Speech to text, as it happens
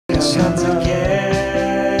Geddstation to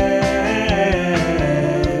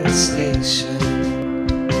Geddstation.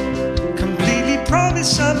 Completely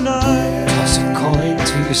promise I'm not. Toss a coin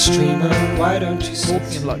to the streamer. Why don't you?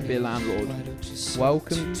 Talking of Luck Be a Landlord,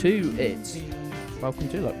 welcome to it. Welcome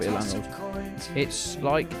to Luck Be a Landlord. It's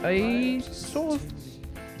like a sort of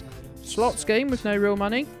slots game with no real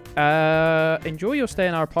money. Enjoy your stay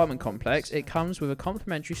in our apartment complex. It comes with a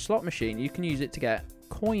complimentary slot machine. You can use it to get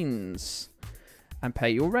coins and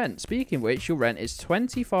pay your rent. Speaking of which, your rent is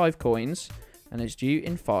 25 coins and it's due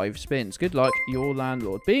in 5 spins. Good luck, your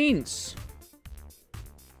landlord. Beans!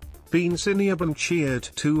 Beans Iniabum cheered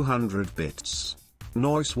 200 bits.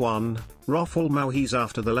 Noise 1, Ruffle Mau, he's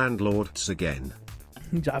after the landlords again.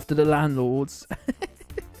 He's after the landlords.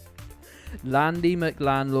 Landy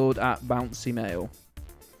McLandlord at Bouncy Mail.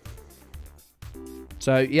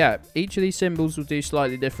 So yeah, each of these symbols will do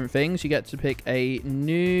slightly different things. You get to pick a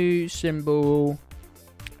new symbol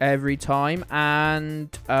every time,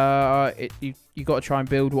 and you got to try and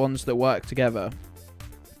build ones that work together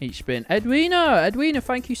each spin. Edwina,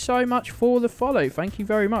 thank you so much for the follow. Thank you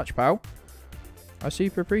very much, pal. I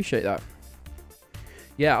super appreciate that.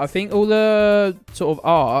 Yeah, I think all the sort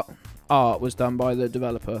of art was done by the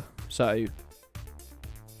developer, so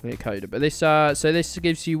the coder. But this so this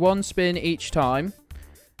gives you 1 spin each time.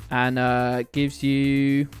 And gives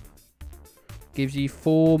you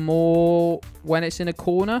 4 more when it's in a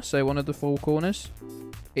corner, so one of the 4 corners.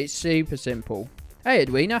 It's super simple. Hey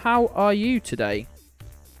Edwina, how are you today?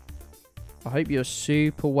 I hope you're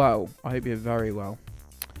super well. I hope you're very well.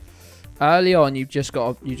 Early on, you've just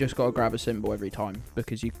got to grab a symbol every time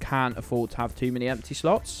because you can't afford to have too many empty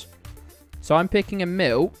slots. So I'm picking a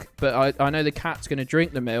milk, but I know the cat's going to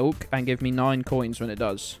drink the milk and give me 9 coins when it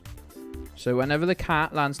does. So whenever the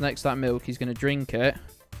cat lands next to that milk, he's going to drink it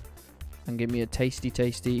and give me a tasty,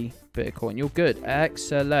 tasty bit of coin. You're good.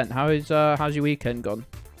 Excellent. How's your weekend gone?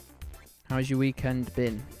 How's your weekend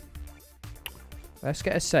been? Let's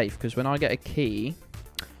get a safe, because when I get a key...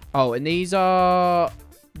 Oh, and these are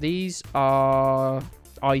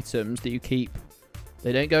items that you keep.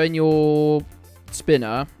 They don't go in your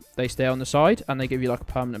spinner. They stay on the side, and they give you like a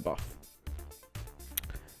permanent buff.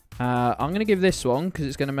 I'm going to give this one because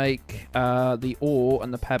it's going to make the ore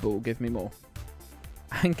and the pebble give me more.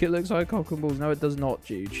 Anchor looks like cock and balls. No, it does not,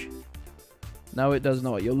 Juge. No, it does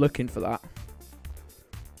not. You're looking for that.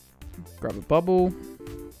 Grab a bubble.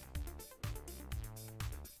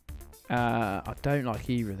 I don't like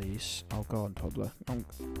either of these. Oh, go on, toddler. I'm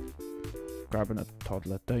grabbing a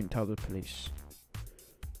toddler. Don't tell the police.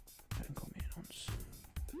 Don't call me a nonce.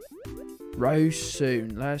 Roast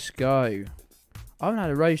soon. Let's go. I haven't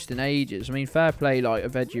had a roast in ages. I mean, fair play, like, a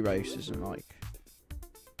veggie roast isn't, like,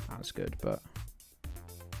 as good, but...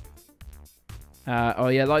 oh,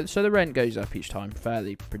 yeah, like, so the rent goes up each time,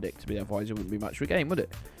 fairly predictably, otherwise it wouldn't be much of a game, would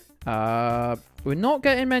it? We're not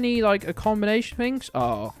getting many, like, a combination things.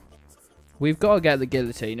 Oh, we've got to get the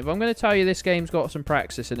guillotine. If I'm going to tell you this game's got some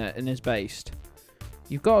praxis in it and is based,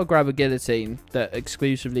 you've got to grab a guillotine that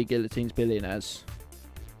exclusively guillotines billionaires.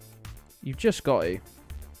 You've just got to.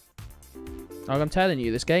 Like I'm telling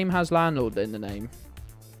you, this game has landlord in the name.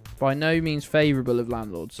 By no means favourable of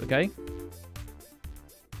landlords, okay?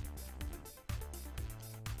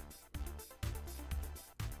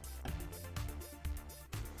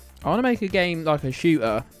 I want to make a game like a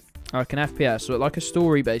shooter, like an FPS, or like a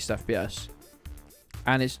story-based FPS.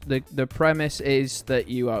 And it's the premise is that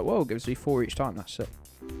you are... Whoa, it gives me 4 each time, that's it.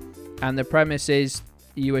 And the premise is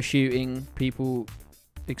you are shooting people...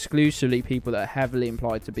 exclusively people that are heavily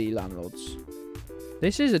implied to be landlords.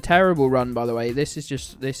 This is a terrible run, by the way. This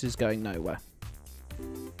is going nowhere.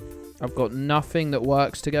 I've got nothing that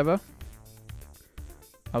works together.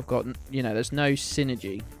 I've got, you know, there's no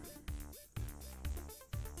synergy.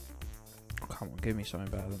 Oh, come on, give me something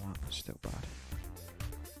better than that. That's still bad.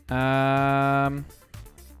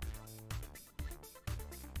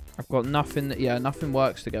 I've got nothing that, yeah, nothing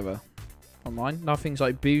works together on mine. Nothing's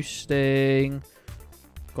like boosting.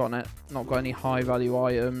 Not got any high value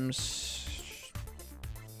items.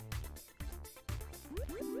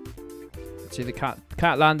 See, the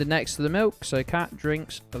cat landed next to the milk, so cat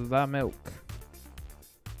drinks the milk.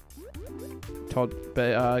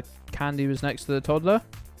 Candy was next to the toddler.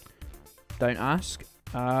 Don't ask.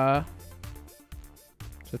 So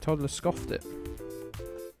toddler scoffed it.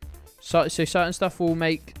 So certain stuff will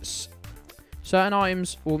make certain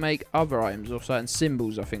items will make other items, or certain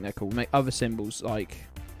symbols, I think they're called, make other symbols like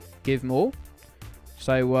give more.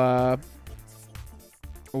 So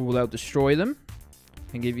or they'll destroy them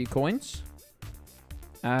and give you coins.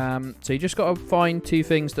 So you just got to find 2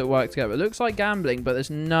 things that work together. It looks like gambling, but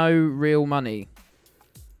there's no real money.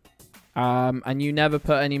 And you never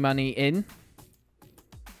put any money in.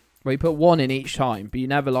 Well, you put 1 in each time, but you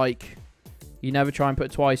never you never try and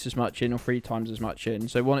put twice as much in or 3 times as much in.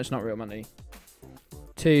 So 1, it's not real money.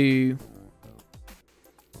 2,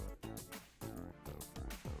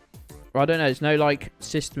 well, I don't know. There's no like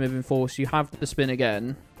system of enforce. You have the spin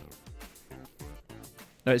again.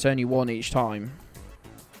 No, it's only 1 each time.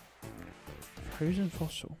 Frozen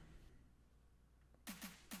fossil.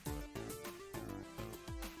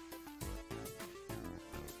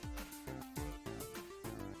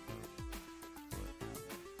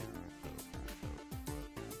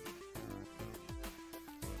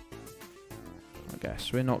 I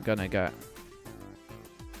guess we're not gonna get.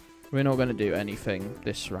 We're not gonna do anything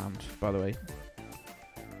this round, by the way.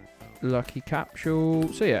 Lucky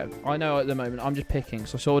capsule. So yeah, I know at the moment I'm just picking.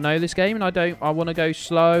 So I sort of know this game, and I want to go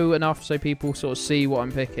slow enough so people sort of see what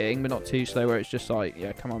I'm picking, but not too slow where it's just like,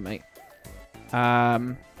 yeah, come on, mate.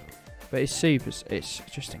 But it's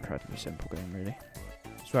just incredibly simple game, really.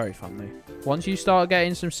 It's very fun though. Once you start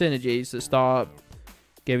getting some synergies that start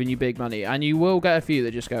giving you big money, and you will get a few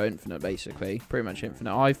that just go infinite, basically, pretty much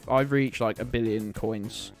infinite. I've reached like 1 billion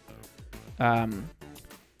coins.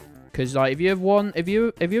 Because like if you have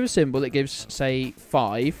a symbol that gives say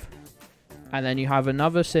 5, and then you have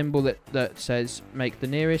another symbol that says make the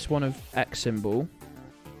nearest one of X symbol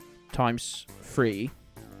times 3,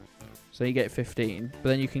 so you get 15. But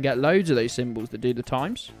then you can get loads of those symbols that do the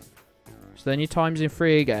times. So then you times in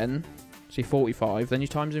 3 again, see 45. Then you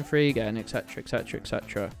times in 3 again, etc., etc.,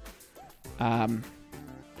 etc. And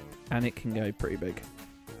it can go pretty big,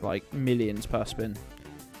 like millions per spin,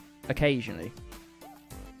 occasionally.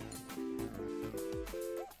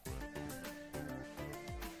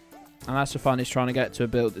 And that's the fun, is trying to get to a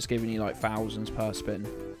build that's giving you like thousands per spin,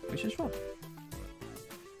 which is fun.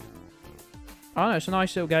 I don't know, it's a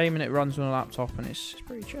nice little game and it runs on a laptop and it's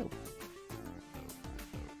pretty chill.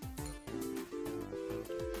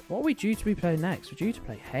 What are we due to be playing next? We're due to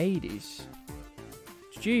play Hades.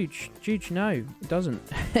 It's huge, no, it doesn't.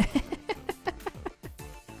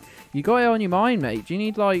 You got it on your mind, mate. Do you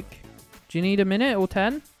need a minute or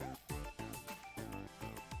 10?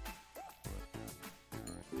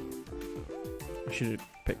 I should have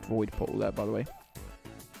picked Void Portal there, by the way.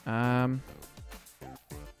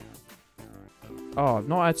 Oh, I've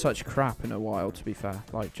not had such crap in a while, to be fair.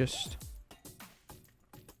 Like, just...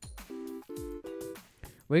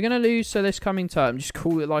 We're going to lose so this coming term. Just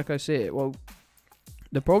call it like I see it. Well,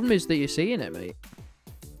 the problem is that you're seeing it, mate.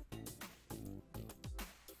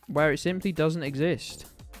 Where it simply doesn't exist.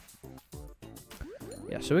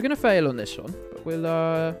 Yeah, so we're going to fail on this one. But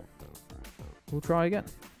we'll try again.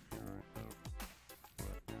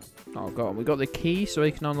 Oh, God. We got the key so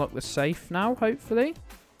we can unlock the safe now, hopefully.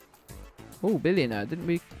 Oh, billionaire. Didn't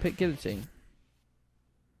we pick guillotine?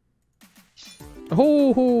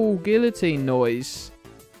 Oh, guillotine noise.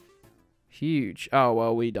 Huge. Oh,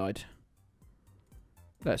 well, we died.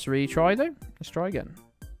 Let's retry, though. Let's try again.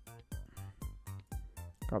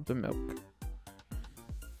 Grab the milk.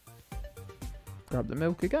 Grab the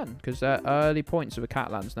milk again, because they're early points of a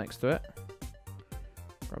cat lands next to it.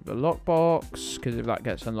 Grab the lockbox, because if that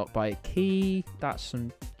gets unlocked by a key, that's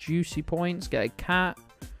some juicy points. Get a cat.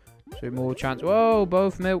 So more chance. Whoa,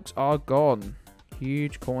 both milks are gone.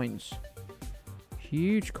 Huge coins.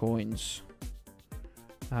 Huge coins.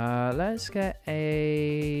 Let's get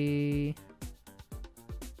a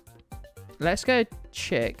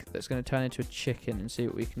chick that's going to turn into a chicken and see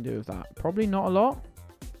what we can do with that. Probably not a lot.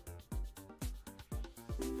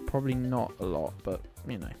 Probably not a lot, but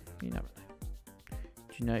you know, you never know.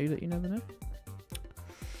 Do you know that you never know?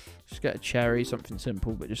 Just get a cherry, something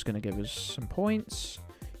simple, but just going to give us some points.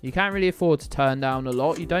 You can't really afford to turn down a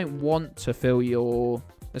lot. You don't want to fill your,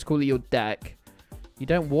 let's call it your deck. You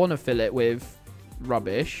don't want to fill it with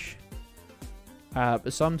rubbish.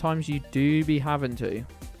 But sometimes you do be having to.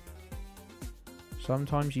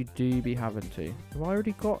 Sometimes you do be having to. Have I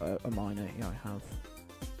already got a miner? Yeah, I have.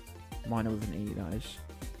 Miner with an E, that is.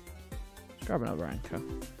 Let's grab another anchor.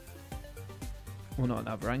 Well, not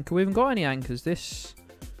another anchor. We haven't got any anchors this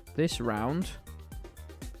round.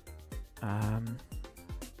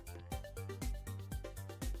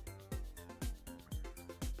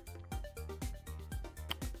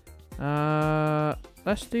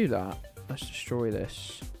 Let's do that. Let's destroy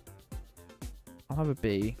this. I'll have a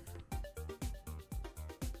bee.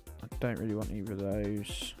 I don't really want either of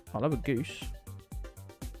those. I'll have a goose.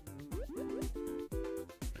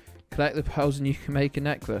 Collect the pearls and you can make a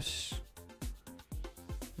necklace.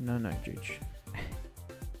 No, Juge.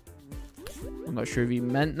 I'm not sure if you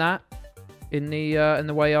meant that in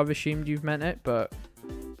the way I've assumed you've meant it, but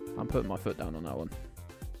I'm putting my foot down on that one.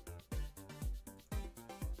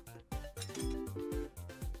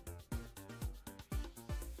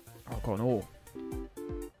 I've got an ore.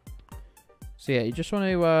 So yeah, you just want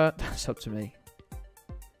to, that's up to me.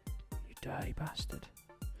 You dirty bastard.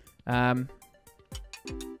 There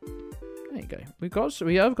you go.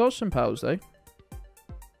 We have got some pearls though.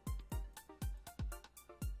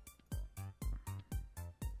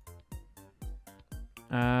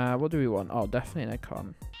 What do we want? Oh, definitely an egg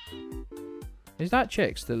carton. Is that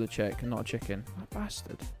chick still a chick and not a chicken? That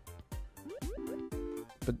bastard.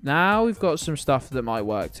 But now we've got some stuff that might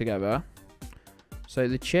work together. So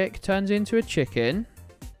the chick turns into a chicken.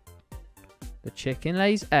 The chicken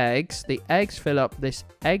lays eggs. The eggs fill up this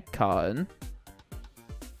egg carton.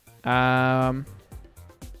 And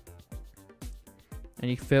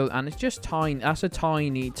you fill, and it's just tiny. That's a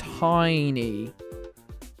tiny,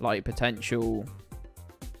 like, potential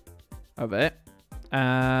of it.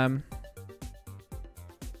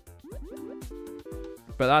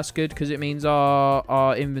 But that's good because it means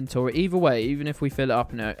our inventory, either way, even if we fill it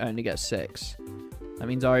up and it only gets 6, that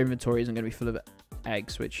means our inventory isn't going to be full of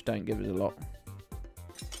eggs, which don't give us a lot.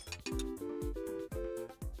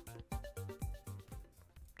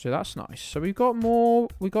 So that's nice. So we got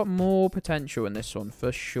more potential in this one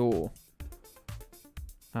for sure.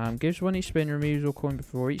 Gives 1 each spin, removes all coin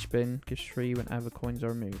before each spin, gives 3 whenever coins are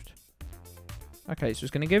removed. Okay, so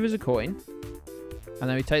it's going to give us a coin, and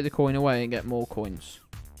then we take the coin away and get more coins.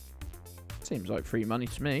 Seems like free money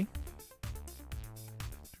to me.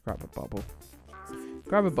 Grab a bubble.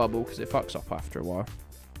 Grab a bubble because it fucks up after a while.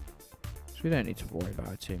 So we don't need to worry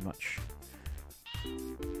about it too much.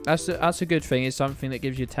 That's a good thing. It's something that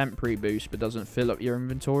gives you a temporary boost but doesn't fill up your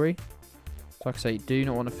inventory. So like I say, you do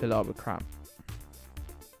not want to fill it up with crap.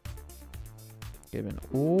 Give an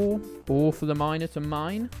ore. Ore for the miner to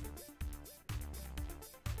mine.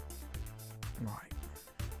 Right.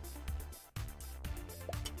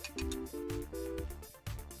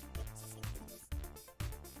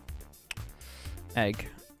 Egg.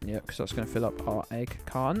 Yeah, because that's going to fill up our egg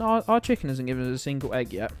carton. Our chicken hasn't given us a single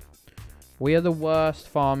egg yet. We are the worst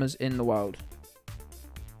farmers in the world.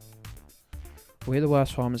 We're the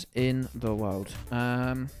worst farmers in the world.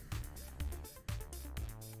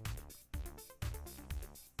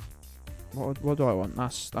 What do I want?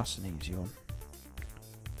 That's an easy one.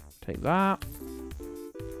 Take that.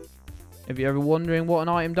 If you're ever wondering what an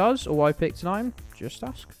item does or why I picked an item, just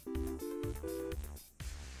ask.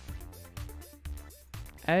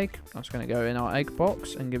 Egg. That's going to go in our egg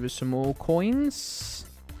box and give us some more coins.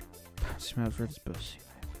 Smells really pussy.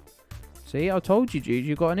 See, I told you, Jude,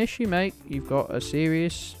 you've got an issue, mate. You've got a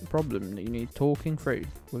serious problem that you need talking through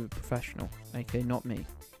with a professional, aka not me.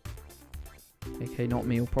 Aka not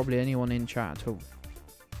me, or probably anyone in chat at all.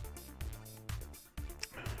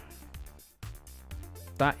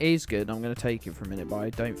 That is good. I'm going to take it for a minute, but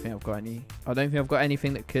I don't think I've got any. I don't think I've got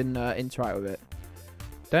anything that can interact with it.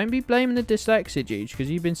 Don't be blaming the dyslexia, Jude,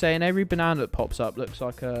 because you've been saying every banana that pops up looks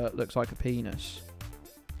like a penis.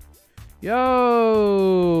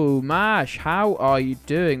 Yo, Mash, how are you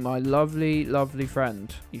doing, my lovely, lovely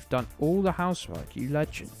friend? You've done all the housework, you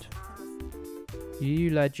legend.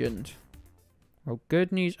 You legend. Well,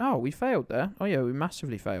 good news. Oh, we failed there. Oh, yeah, we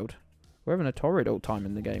massively failed. We're having a torrid old time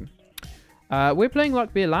in the game. We're playing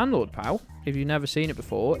Like Be a Landlord, pal. If you've never seen it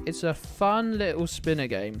before, it's a fun little spinner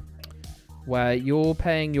game where you're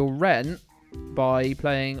paying your rent by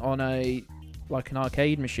playing on an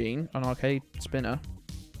arcade machine, an arcade spinner.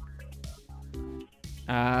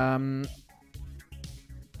 And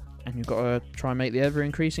you've got to try and make the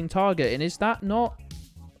ever-increasing target. And is that not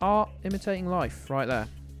art imitating life right there?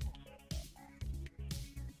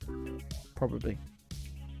 Probably.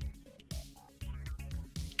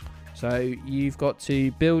 So you've got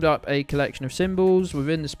to build up a collection of symbols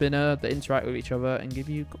within the spinner that interact with each other and give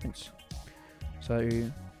you coins. So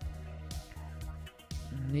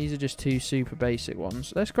these are just 2 super basic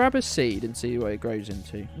ones. Let's grab a seed and see what it grows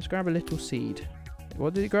into. Let's grab a little seed.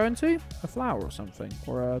 What did it grow into? A flower or something?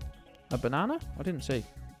 Or a banana? I didn't see.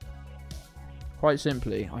 Quite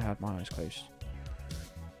simply, I had my eyes closed.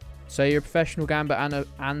 So you're a professional gambler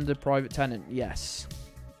and a private tenant? Yes.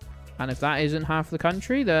 And if that isn't half the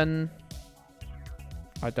country, then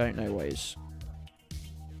I don't know what is.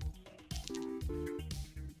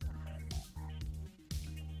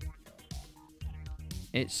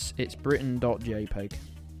 It's Britain.jpg.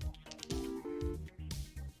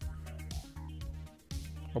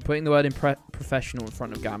 Well, putting the word in professional in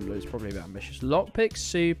front of gambler is probably a bit ambitious. Lockpick's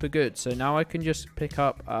super good. So now I can just pick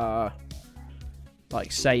up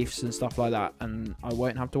like safes and stuff like that. And I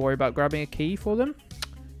won't have to worry about grabbing a key for them.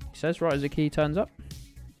 He says right as the key turns up.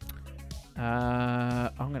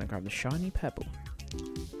 I'm going to grab the shiny pebble.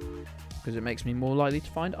 Because it makes me more likely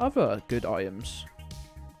to find other good items.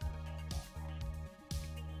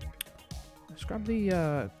 grab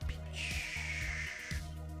the peach.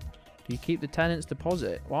 Do you keep the tenant's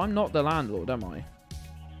deposit? Well, I'm not the landlord, am I?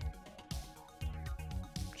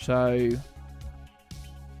 So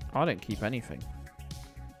I don't keep anything.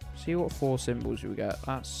 See what 4 symbols we get.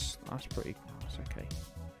 That's pretty. That's okay.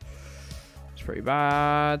 It's pretty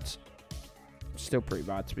bad. Still pretty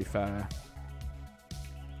bad, to be fair.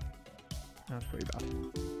 That's pretty bad.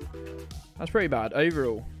 That's pretty bad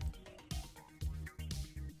overall.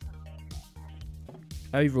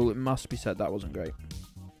 Overall, it must be said that wasn't great.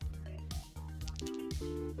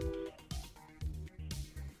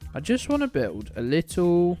 I just want to build a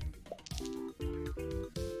little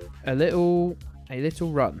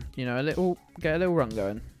run. You know, get a little run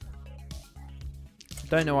going.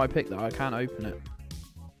 Don't know why I picked that. I can't open it.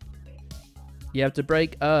 You have to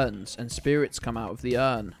break urns and spirits come out of the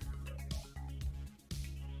urn.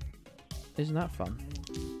 Isn't that fun?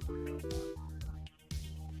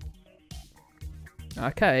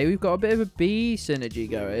 Okay, we've got a bit of a bee synergy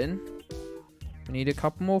going. We need a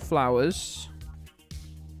couple more flowers.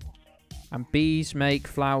 And bees make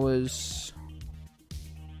flowers.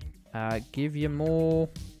 Give you more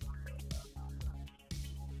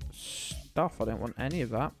stuff. I don't want any of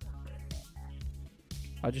that.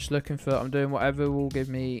 I'm just looking for... I'm doing whatever will give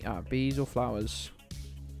me bees or flowers.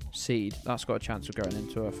 Seed. That's got a chance of growing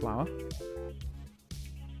into a flower.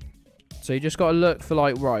 So you just got to look for,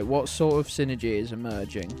 like, right, what sort of synergy is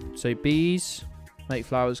emerging. So bees make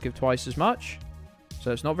flowers give twice as much.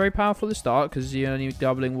 So it's not very powerful at the start because you're only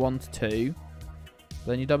doubling 1 to 2.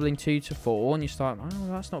 Then you're doubling 2 to 4 and you start, oh,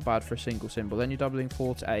 that's not bad for a single symbol. Then you're doubling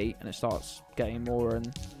 4 to 8 and it starts getting more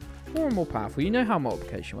and more powerful. You know how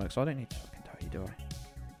multiplication works. I don't need to fucking tell you, do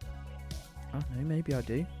I? Oh, no, maybe I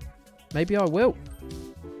do. Maybe I will.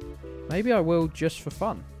 Maybe I will just for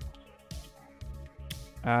fun.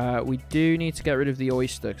 We do need to get rid of the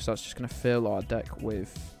oyster because that's just going to fill our deck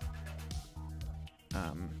with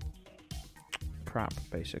crap,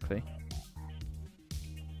 basically.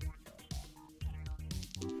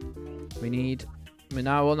 We're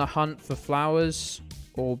now on the hunt for flowers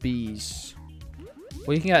or bees.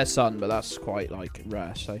 Well, you can get a sun, but that's quite, like,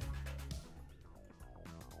 rare, so...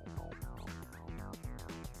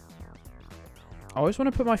 I always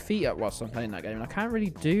want to put my feet up whilst I'm playing that game, and I can't really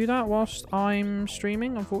do that whilst I'm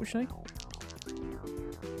streaming, unfortunately.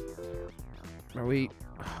 Are we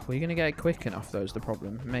going to get it quick enough, though, is the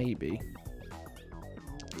problem? Maybe.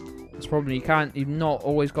 It's probably you've not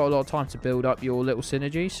always got a lot of time to build up your little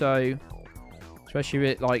synergy, so... Especially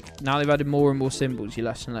with, like, now they've added more and more symbols, you're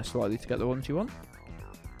less and less likely to get the ones you want.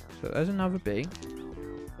 So there's another bee.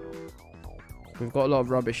 We've got a lot of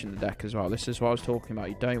rubbish in the deck as well. This is what I was talking about.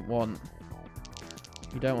 You don't want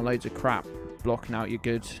loads of crap blocking out your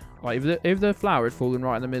good. Like, if the flower had fallen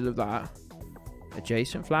right in the middle of that,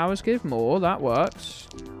 adjacent flowers give more. That works.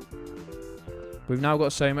 We've now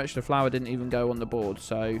got so much the flower didn't even go on the board,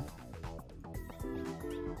 so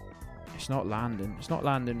it's not landing. It's not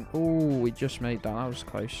landing. Oh, we just made that. That was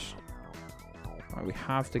close. Right, we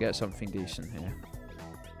have to get something decent here.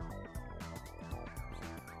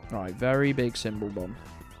 Right, very big symbol bomb.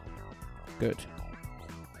 Good.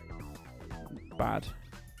 Bad.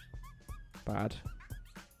 Bad.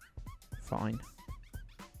 Fine.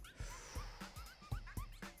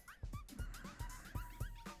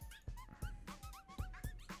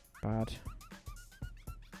 Bad.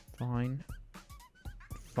 Fine.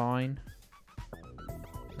 Fine.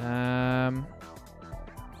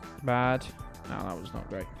 Bad. No, that was not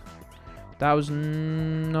great. That was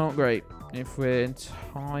not great, if we're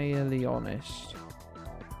entirely honest.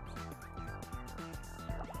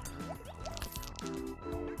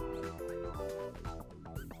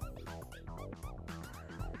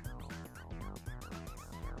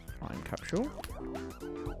 Time capsule.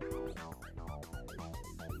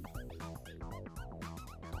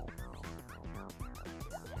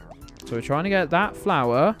 So we're trying to get that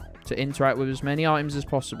flower to interact with as many items as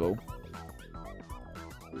possible,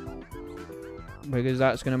 because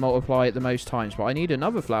that's going to multiply it the most times. But I need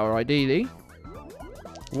another flower, ideally.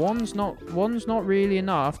 One's not really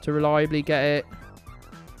enough to reliably get it.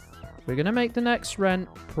 We're going to make the next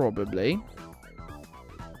rent, probably.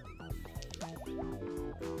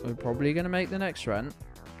 We're probably going to make the next rent.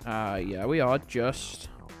 Yeah, we are just.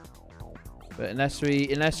 But unless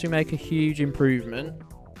we make a huge improvement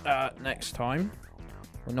next time,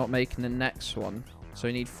 we're not making the next one. So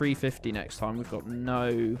we need 350 next time. We've got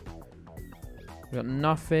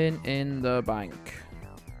nothing in the bank.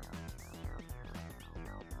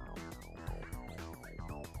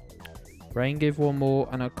 Rain give one more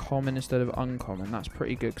and a common instead of uncommon. That's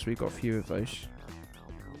pretty good because we've got a few of those.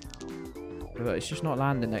 But it's just not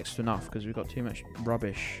landing next to enough because we've got too much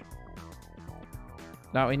rubbish.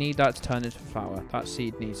 Now we need that to turn into a flower. That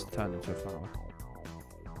seed needs to turn into a flower.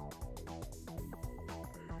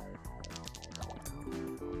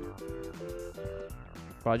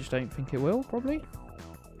 But I just don't think it will, probably.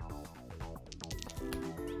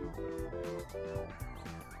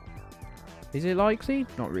 Is it likely?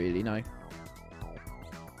 Not really, no.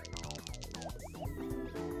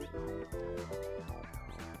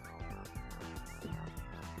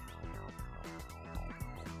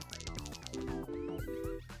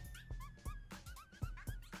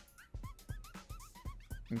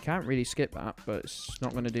 You can't really skip that, but it's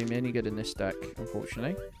not going to do me any good in this deck,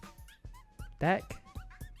 unfortunately. Deck?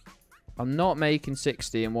 I'm not making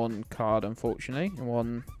 60 in one card, unfortunately. In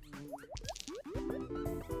one...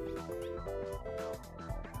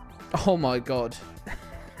 Oh my god.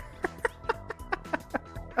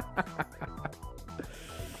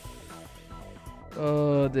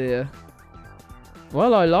 Oh dear.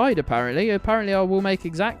 Well, I lied apparently. Apparently I will make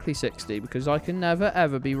exactly 60 because I can never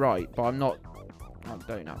ever be right. But I'm not... I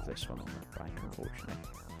don't have this one on the bank, unfortunately.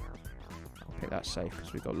 I'll pick that safe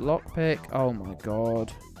because we've got lockpick. Oh my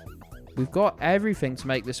god. We've got everything to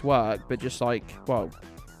make this work, but just like, well,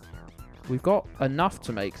 we've got enough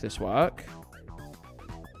to make this work.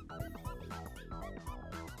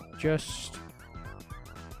 Just...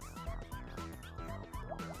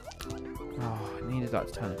 Oh, I needed that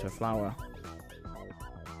to turn into a flower.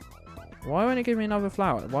 Why won't it give me another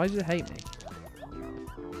flower? Why does it hate me?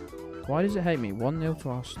 Why does it hate me? 1-0 to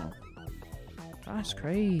Arsenal. That's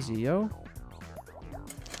crazy, yo.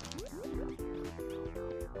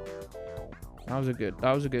 That was a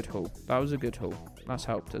good haul. That was a good haul. That's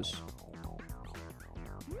helped us.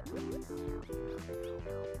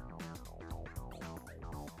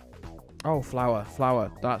 Oh, flower.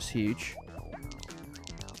 Flower. That's huge.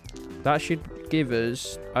 That should give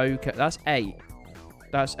us... Okay, that's 8.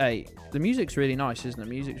 That's 8. The music's really nice, isn't it? The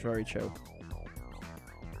music's very chill.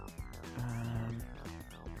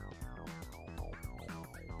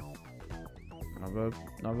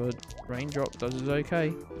 Another raindrop does us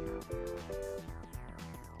okay.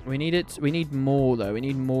 We need it. We need more though. We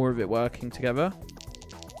need more of it working together.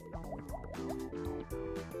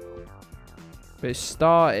 But it's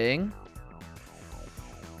starting.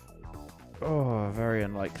 Oh, very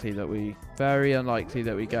unlikely that we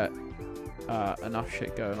get enough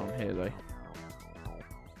shit going on here though.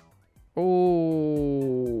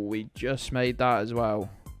 Oh, we just made that as well.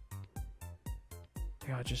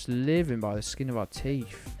 We are just living by the skin of our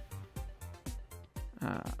teeth.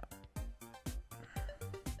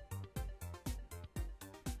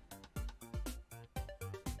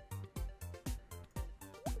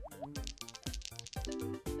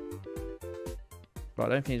 But I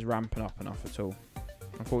don't think it's ramping up enough at all,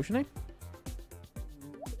 unfortunately.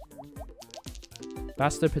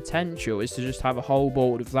 That's the potential, is to just have a whole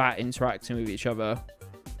board of that interacting with each other.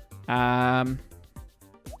 And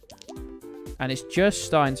it's just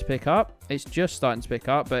starting to pick up. It's just starting to pick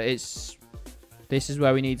up, but it's... This is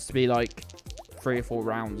where we need to be like 3 or 4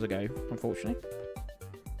 rounds ago, unfortunately.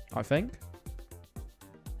 I think.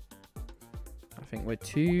 I think we're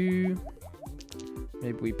too...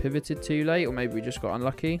 Maybe we pivoted too late, or maybe we just got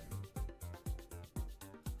unlucky.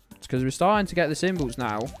 It's because we're starting to get the symbols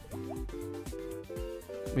now.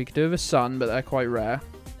 We could do with a sun, but they're quite rare.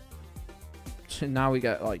 So now we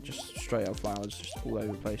get like just straight up flowers just all over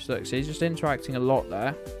the place. Look, so he's just interacting a lot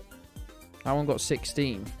there. That one got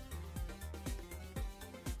 16.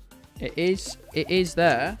 It is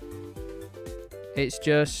there. It's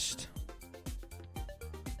just...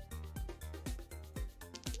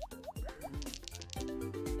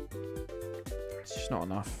 It's just not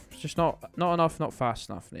enough. It's just not enough, not fast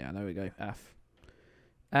enough. Yeah, there we go. F.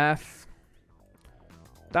 F.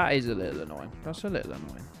 That is a little annoying. That's a little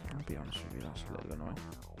annoying. I'll be honest with you, that's a little annoying.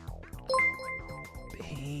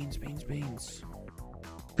 Beans, beans, beans.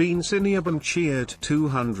 Beansiniabum cheered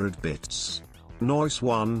 200 bits. Noise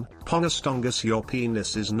 1, Pongastongus, your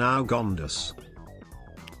penis is now gondus.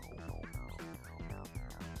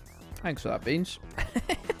 Thanks for that, Beans.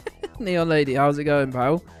 Neon Lady, how's it going,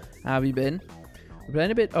 pal? How have you been? We're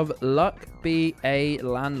playing a bit of Luck Be a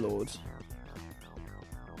Landlord.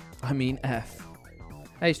 I mean F.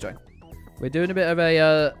 Hey, Strong. We're doing a bit of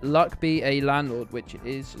a Luck Be a Landlord, which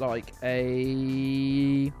is like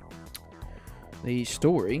a... The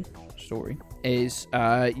story is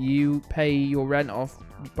you pay your rent off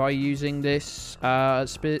by using this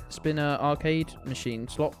spinner arcade machine,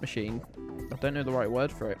 slot machine. I don't know the right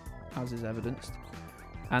word for it, as is evidenced.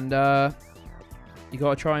 And you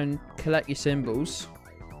got to try and collect your symbols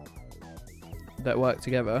that work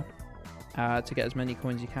together. to get as many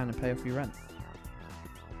coins as you can and pay off your rent.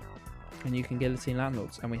 And you can guillotine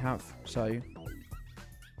landlords, and we have. So,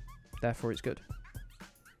 therefore, it's good.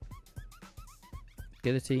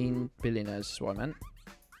 Guillotine billionaires is what I meant.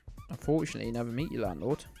 Unfortunately, you never meet your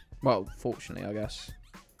landlord. Well, fortunately, I guess.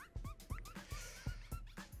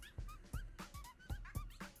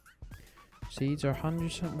 Seeds are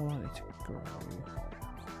 100% more likely to grow.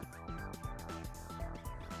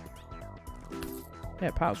 Yeah,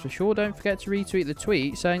 pals, for sure, don't forget to retweet the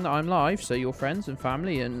tweet saying that I'm live, so your friends and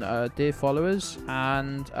family and dear followers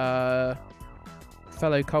and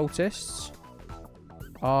fellow cultists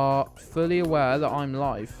are fully aware that I'm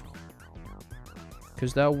live.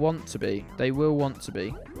 Because they'll want to be. They will want to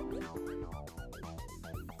be.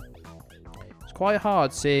 It's quite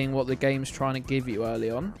hard seeing what the game's trying to give you early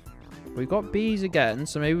on. We've got bees again,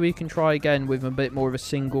 so maybe we can try again with a bit more of a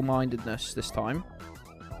single-mindedness this time.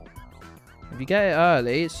 If you get it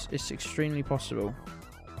early, it's extremely possible.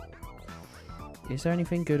 Is there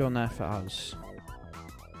anything good on there for us?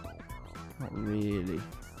 Not really.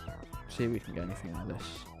 See if we can get anything out of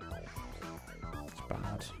this. It's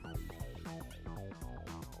bad.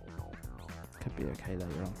 Could be okay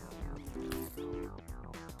later on.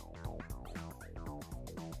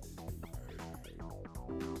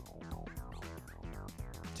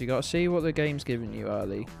 So you got to see what the game's giving you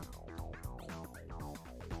early.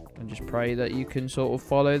 And just pray that you can sort of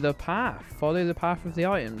follow the path. Follow the path of the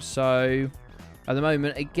items. So, at the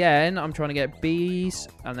moment, again, I'm trying to get bees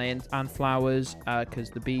and flowers.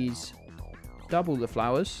 Because the bees double the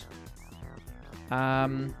flowers.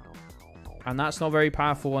 And that's not very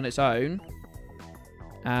powerful on its own.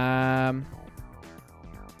 That's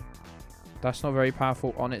not very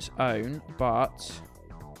powerful on its own. But,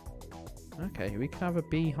 okay, we can have a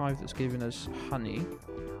beehive that's giving us honey.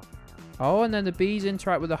 Oh, and then the bees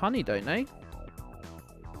interact with the honey, don't they?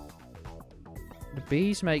 The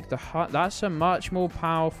bees make the honey. That's a much more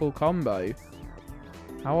powerful combo.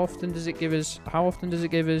 How often does it give us? How often does it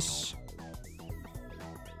give us?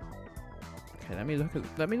 Okay, let me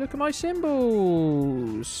look at my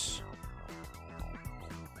symbols.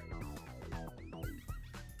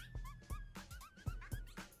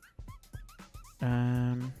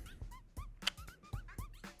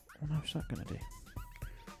 What else is that gonna do?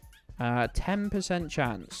 10%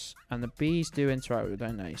 chance. And the bees do interact with it,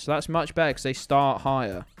 don't they? So that's much better because they start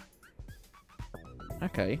higher.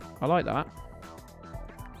 Okay, I like that.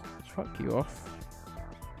 Let's fuck you off.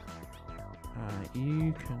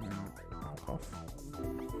 You can fuck off.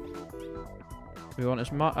 We want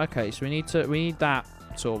as much. Okay, so we need that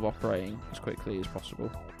sort of operating as quickly as possible.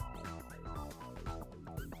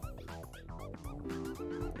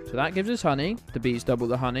 So that gives us honey. The bees double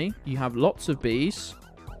the honey. You have lots of bees.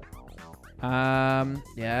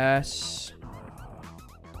 Yes.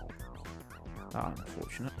 Ah,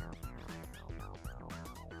 unfortunate.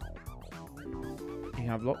 You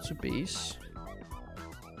have lots of bees.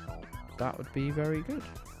 That would be very good.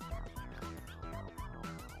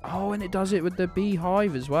 Oh, and it does it with the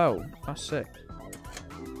beehive as well. That's sick.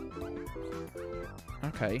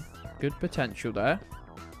 Okay. Good potential there.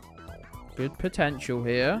 Good potential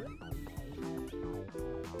here.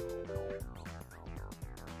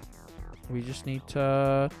 We just need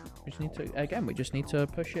to again, we just need to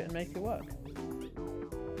push it and make it work.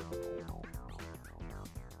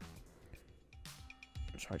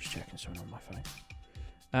 Sorry, just checking something on my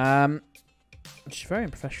phone. Which is very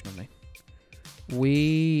unprofessional of me.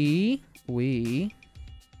 We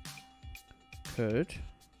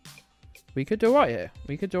could do right here.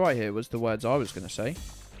 We could do right here was the words I was going to say.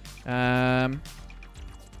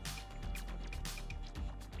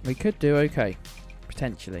 We could do okay.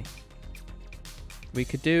 Potentially. We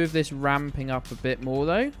could do with this ramping up a bit more,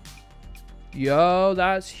 though. Yo,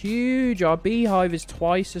 that's huge. Our beehive is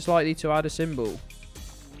twice as likely to add a symbol.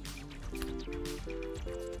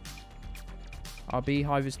 Our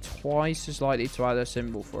beehive is twice as likely to add a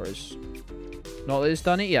symbol for us. Not that it's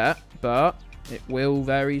done it yet, but it will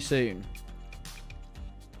very soon.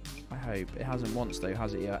 I hope. It hasn't once, though,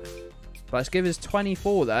 has it yet? But let's give us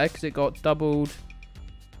 24 there, because it got doubled.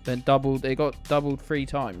 Then doubled. It got doubled 3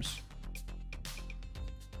 times.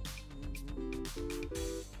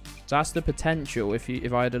 So that's the potential. If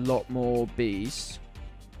I had a lot more bees,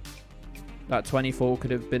 that 24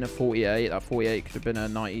 could have been a 48. That 48 could have been a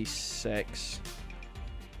 96.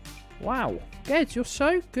 Wow, Gedds, you're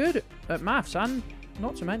so good at maths and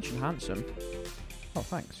not to mention handsome. Oh,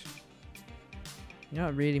 thanks. You know,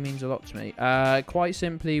 it really means a lot to me. Quite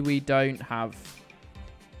simply, we're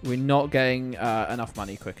not getting enough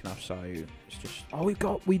money quick enough. So it's just. Oh,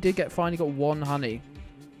 finally got 1 honey.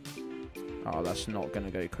 Oh, that's not going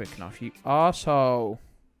to go quick enough, you arsehole.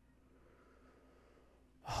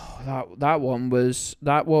 Oh, that one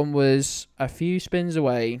was a few spins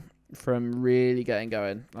away from really getting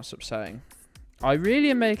going. That's upsetting. I really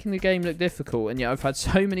am making the game look difficult, and yet I've had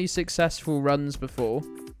so many successful runs before.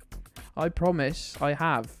 I promise, I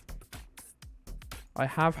have. I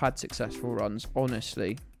have had successful runs,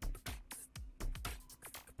 honestly.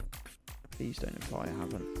 Please don't imply I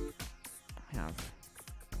haven't. I have.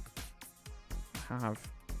 I have.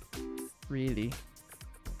 Really.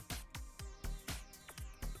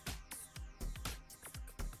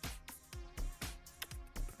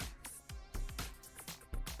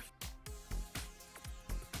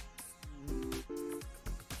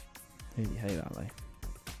 Really hate that though.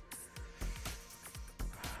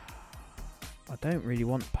 I don't really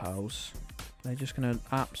want pearls. They're just going to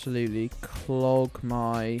absolutely clog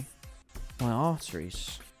my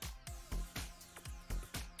arteries.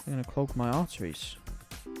 They're going to clog my arteries.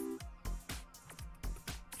 Do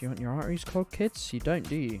you want your arteries clogged, kids? You don't,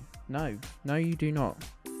 do you? No. No, you do not.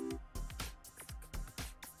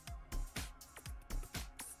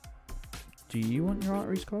 Do you want your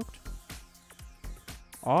arteries clogged?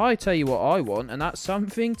 I tell you what I want, and that's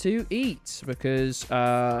something to eat, because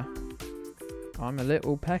I'm a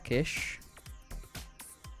little peckish.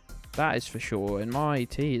 That is for sure, and my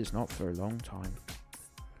tea is not for a long time.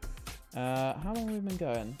 How long have we been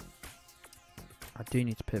going? I do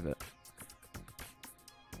need to pivot.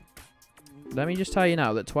 Let me just tell you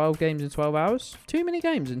now that 12 games in 12 hours? Too many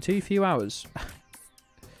games in too few hours.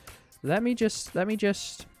 Let me just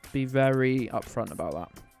be very upfront about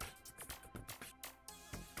that.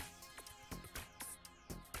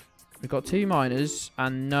 We've got 2 miners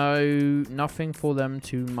and nothing for them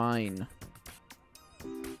to mine.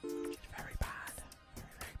 Which is very bad. Very,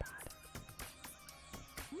 very bad.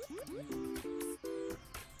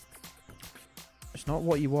 It's not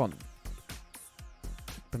what you want.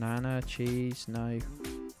 Banana, cheese, no.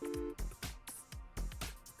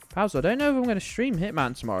 Pals, I don't know if I'm going to stream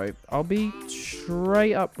Hitman tomorrow. I'll be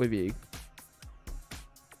straight up with you.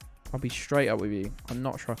 I'm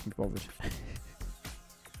not sure I can be bothered.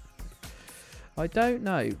 I don't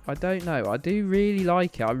know. I do really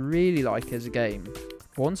like it. I really like it as a game.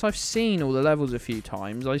 Once I've seen all the levels a few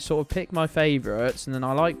times, I sort of pick my favourites, and then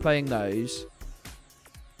I like playing those.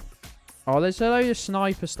 Oh, there's a load of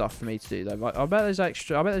sniper stuff for me to do, though. Like, I bet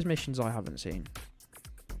there's missions I haven't seen.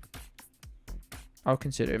 I'll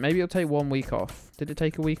consider it. Maybe it'll take 1 week off. Did it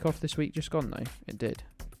take a week off this week just gone, though? It did.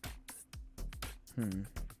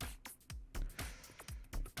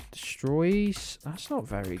 Destroys. That's not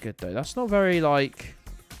very good, though. That's not very, like...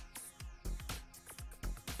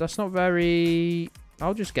 That's not very...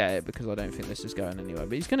 I'll just get it because I don't think this is going anywhere.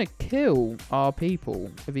 But he's going to kill our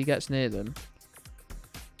people if he gets near them.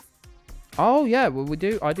 Oh, yeah. Well,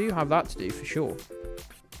 I do have that to do for sure.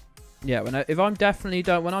 Yeah, when I'm definitely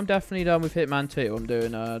done with Hitman 2, I'm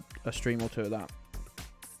doing a stream or 2 of that.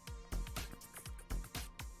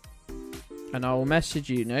 And I will message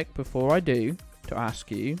you, Nick, before I do, to ask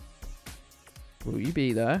you, will you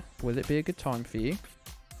be there? Will it be a good time for you?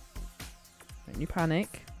 Don't you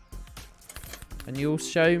panic. And you'll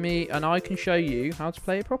show me, and I can show you how to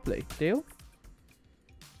play it properly. Deal?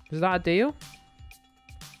 Is that a deal?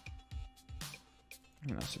 I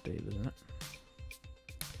think that's a deal, isn't it?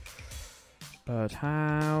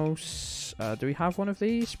 Birdhouse. Do we have one of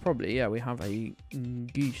these? Probably, yeah, we have a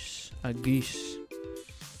goose. A goose.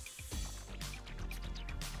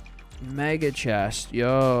 Mega chest.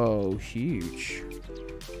 Yo, huge.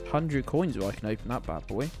 100 coins if I can open that bad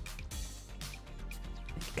boy.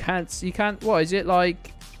 You can't, what, is it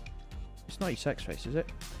like... It's not your sex face, is it?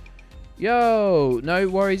 Yo, no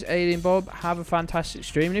worries, Alien Bob. Have a fantastic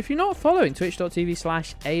stream. And if you're not following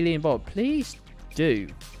twitch.tv/AlienBob, please do.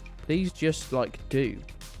 Please just, like, do.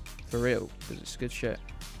 For real. Because it's good shit.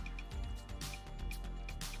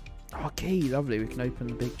 Oh, key. Lovely. We can open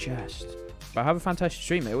the big chest. But have a fantastic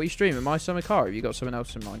stream, mate. What are you streaming? My Summer Car? Have you got something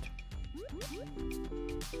else in mind?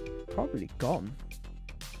 Probably gone.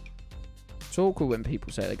 It's awkward when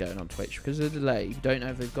people say they're going on Twitch. Because of the delay, you don't know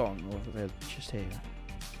if they've gone or if they're just here.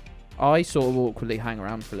 I sort of awkwardly hang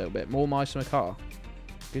around for a little bit. More My Summer Car.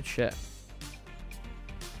 Good shit.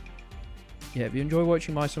 Yeah, if you enjoy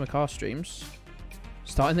watching My Summer Car streams,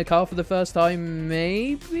 starting the car for the first time,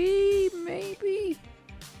 maybe.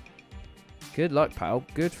 Good luck, pal.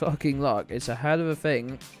 Good fucking luck. It's a hell of a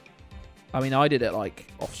thing. I mean, I did it,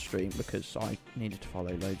 like, off-stream because I needed to follow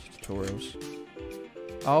loads of tutorials.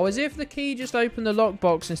 Oh, as if the key just opened the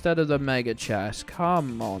lockbox instead of the mega chest.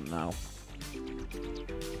 Come on, now.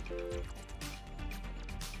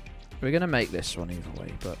 We're going to make this one either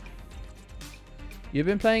way, but... You've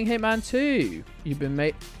been playing Hitman 2. You've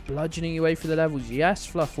been bludgeoning your way through the levels. Yes,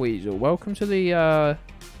 Fluff Weasel. Welcome to the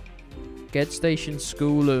Geddstation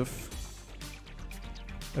School of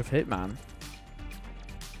Hitman.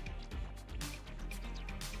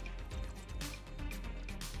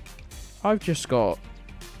 I've just got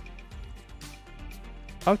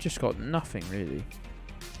nothing really.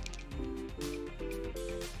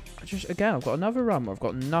 I've got another run where I've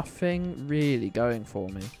got nothing really going for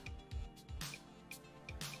me.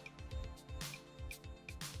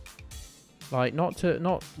 Like, not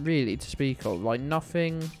really to speak of. Like,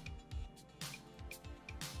 nothing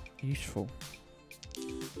useful.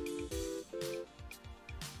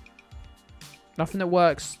 Nothing that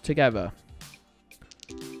works together.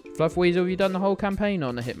 Fluff Weasel, have you done the whole campaign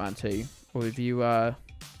on the Hitman 2? Or have you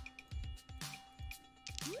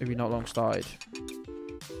not long started?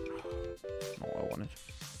 Not what I wanted.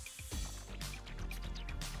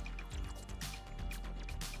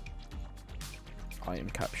 Item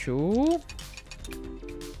capsule.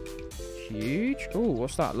 Huge. Oh,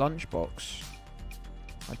 what's that? Lunchbox.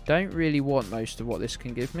 I don't really want most of what this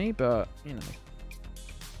can give me, but, you know.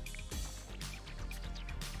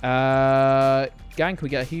 Gang, can we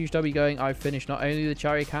get a huge W going? I've finished not only the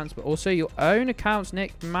charity accounts, but also your own accounts,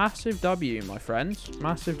 Nick. Massive W, my friends.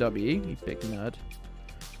 Massive W, you big nerd.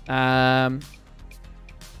 I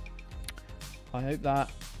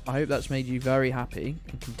hope that's made you very happy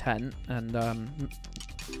and content, and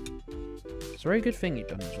it's a very good thing you've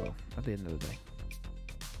done as well at the end of the day.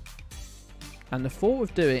 And the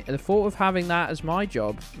thought of having that as my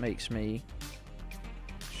job makes me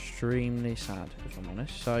extremely sad, if I'm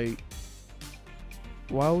honest. So,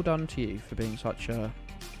 well done to you for being such a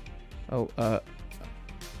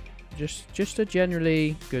just a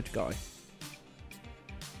generally good guy.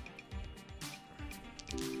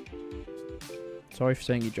 Sorry for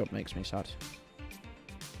saying your job makes me sad.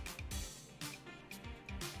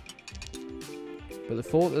 But the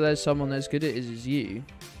thought that there's someone as good at it as you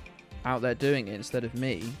out there doing it instead of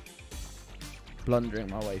me blundering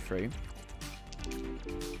my way through,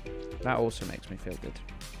 that also makes me feel good.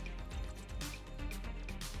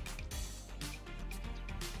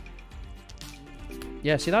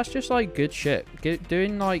 Yeah, see, that's just like good shit.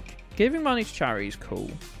 Giving money to charity is cool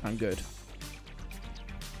and good.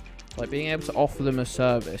 Like, being able to offer them a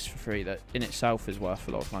service for free that in itself is worth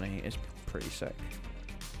a lot of money is pretty sick.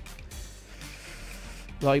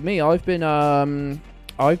 Like me, I've been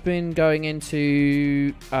going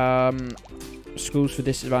into schools for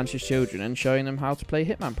disadvantaged children and showing them how to play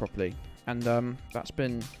Hitman properly, and that's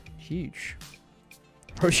been huge.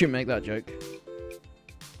 Probably shouldn't make that joke.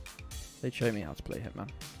 They'd show me how to play Hitman.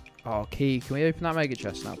 Oh, Key, can we open that mega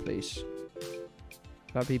chest now, please?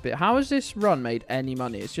 That'd be a bit. How has this run made any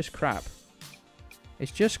money? It's just crap.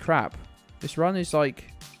 It's just crap. This run is like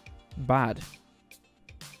bad.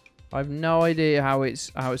 I have no idea how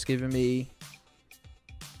it's giving me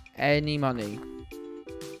any money.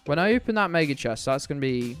 When I open that mega chest, that's gonna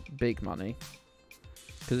be big money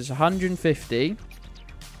because it's 150,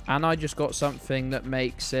 and I just got something that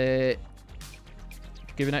makes it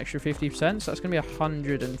give an extra 50%. So that's gonna be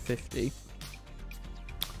 150.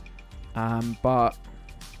 But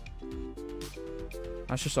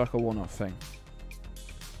that's just like a one-off thing.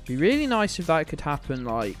 Be really nice if that could happen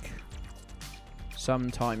like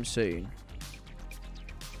sometime soon.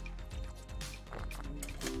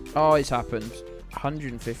 Oh, it's happened.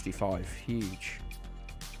 155, huge.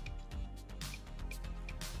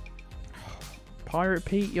 Pirate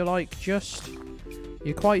Pete, you're like you're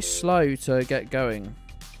quite slow to get going.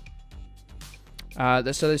 So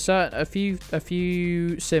there's a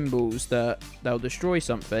few symbols that they'll destroy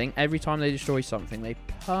something. Every time they destroy something, they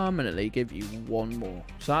permanently give you one more.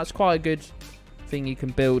 So that's quite a good thing you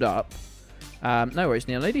can build up. No worries,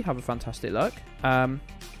 Neon Lady. Have a fantastic luck.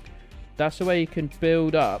 That's the way you can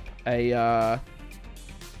build up a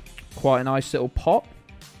quite a nice little pot.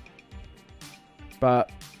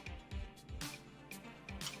 But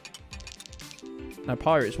no,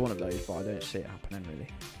 Pirate's one of those, but I don't see it happening really.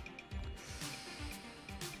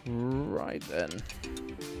 Right then.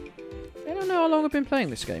 I don't know how long I've been playing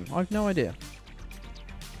this game. I have no idea.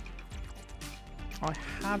 I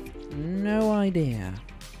have no idea.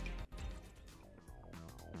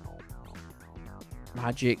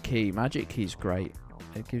 Magic Key. Magic Key's great.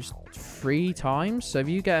 It gives 3 times. So if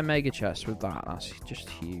you get a mega chest with that, that's just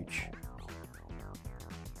huge.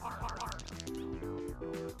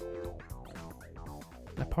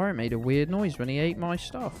 The pirate made a weird noise when he ate my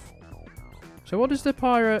stuff. So what does the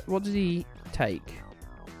pirate, what does he take?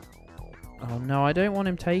 Oh no, I don't want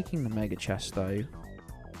him taking the mega chest though.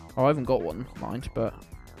 Oh, I haven't got one, mind, but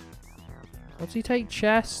What's he take?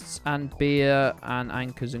 Chests and beer and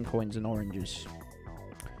anchors and coins and oranges.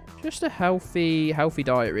 Just a healthy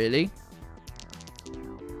diet, really.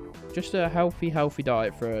 Just a healthy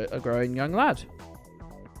diet for a growing young lad.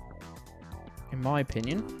 In my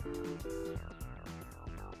opinion.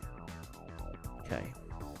 Okay.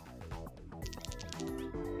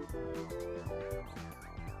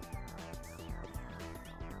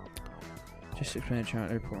 Just explain a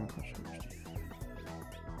channel report on customers.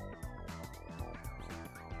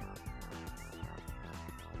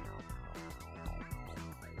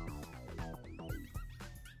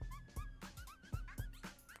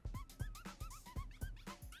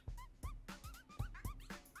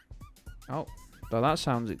 Oh, well, that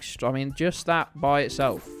sounds I mean, just that by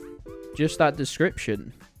itself, just that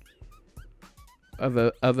description of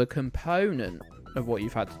a component of what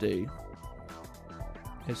you've had to do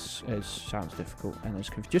sounds difficult, and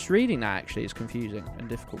just reading that actually is confusing and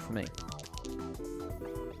difficult for me.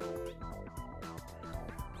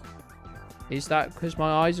 Is that because my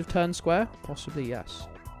eyes have turned square? Possibly, yes.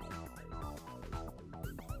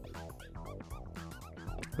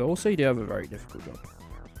 But also, you do have a very difficult job.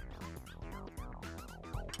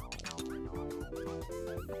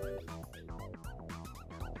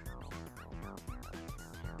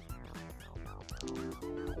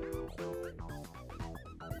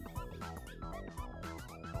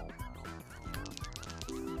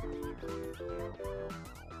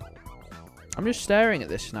 I'm just staring at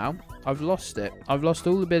this now. I've lost it. I've lost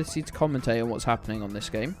all ability to commentate on what's happening on this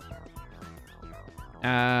game.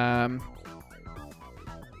 That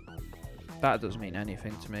doesn't mean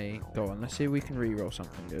anything to me. Go on, let's see if we can reroll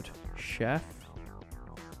something good. Chef.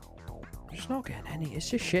 I'm just not getting any.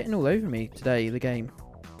 It's just shitting all over me today, the game.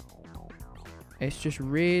 It's just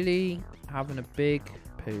really having a big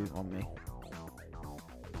poo on me.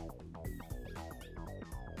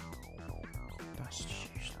 That's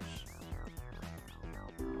useless.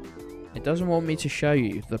 It doesn't want me to show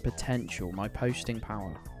you the potential, my posting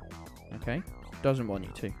power. Okay? Doesn't want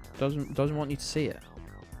you to. Doesn't want you to see it.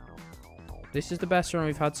 This is the best run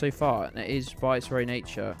we've had so far, and it is by its very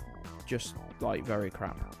nature just like very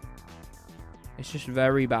crap. It's just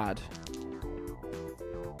very bad.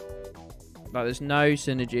 Like, there's no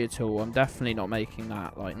synergy at all. I'm definitely not making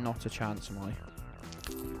that. Like, not a chance am I.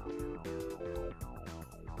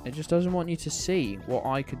 It just doesn't want you to see what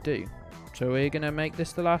I could do. So we're going to make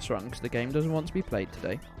this the last run because the game doesn't want to be played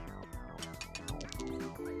today.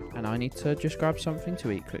 And I need to just grab something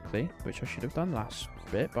to eat quickly, which I should have done last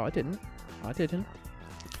bit, but I didn't. I didn't.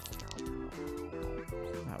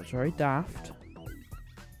 That was very daft.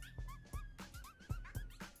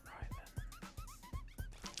 Right then.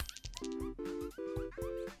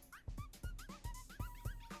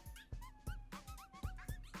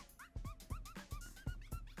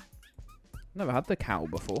 Never had the cow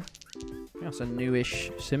before. That's a newish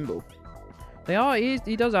symbol. They are.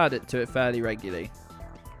 He does add it to it fairly regularly.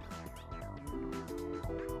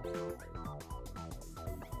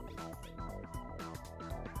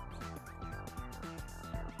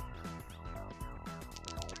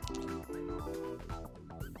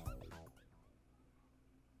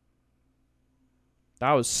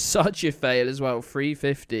 That was such a fail as well.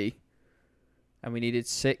 350. And we needed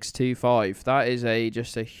 625. That is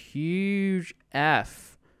just a huge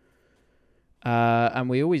F. And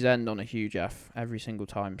we always end on a huge F every single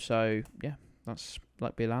time. So, yeah, that's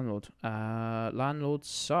like being a landlord. Landlords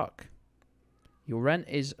suck. Your rent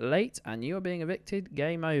is late and you are being evicted.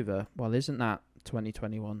 Game over. Well, isn't that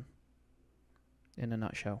 2021 in a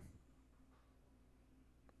nutshell?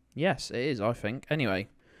 Yes, it is, I think. Anyway.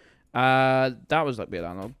 That was like being a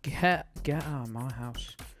landlord. Get out of my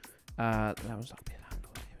house. That was like being a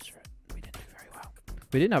landlord. We didn't do very well.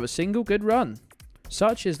 We didn't have a single good run.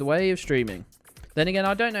 Such is the way of streaming. Then again,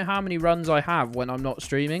 I don't know how many runs I have when I'm not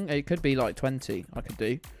streaming. It could be like 20 I could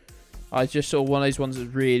do. I just sort of one of those ones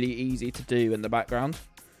that's really easy to do in the background.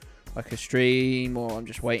 Like a stream, or I'm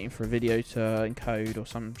just waiting for a video to encode or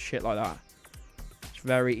some shit like that. It's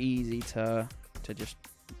very easy to just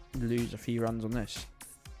lose a few runs on this.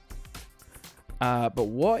 But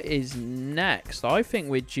what is next? I think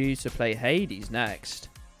we're due to play Hades next.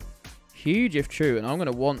 Huge if true, and I'm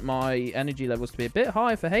going to want my energy levels to be a bit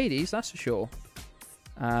higher for Hades, that's for sure.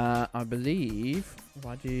 I believe, if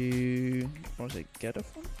I do, what was it,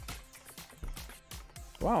 Geddstation?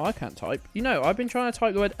 Wow, I can't type. You know, I've been trying to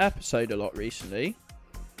type the word episode a lot recently.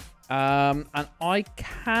 And I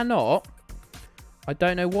cannot, I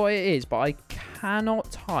don't know what it is, but I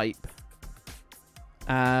cannot type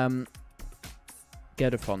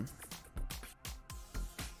Geddstation.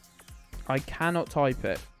 I cannot type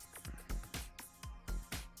it.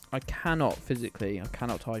 I cannot physically. I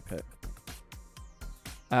cannot type it.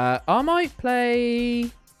 I might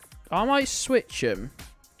play... I might switch them.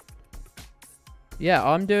 Yeah,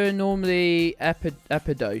 I'm doing normally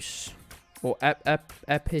Epidose. Or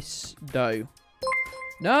Episdo.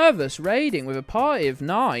 Nervous raiding with a party of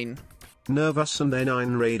 9. Nervous and their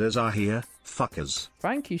 9 raiders are here, fuckers.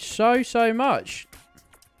 Thank you so much.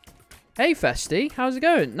 Hey Festy, how's it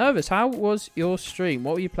going? Nervous, how was your stream?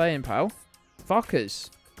 What were you playing, pal? Fuckers.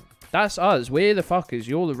 That's us. We're the fuckers.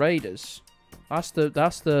 You're the raiders. That's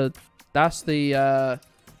the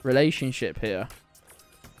relationship here.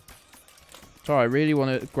 Sorry, I really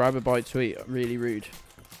want to grab a bite to eat. Really rude.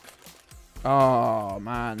 Oh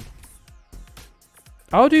man.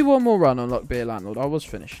 I'll do one more run on Luck Beer Landlord. I was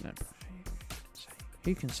finishing it.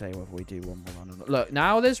 Who can say whether we do one more run or not? Look,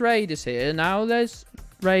 now there's raiders here.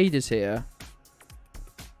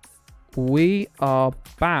 We are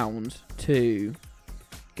bound to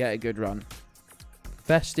get a good run.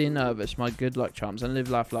 Festy and Nervous, my good luck charms. And Live,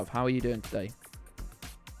 Laugh, Love. How are you doing today?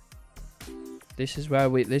 This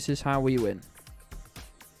is how we win.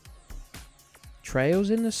 Trails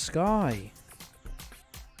in the sky.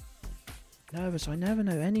 Nervous, I never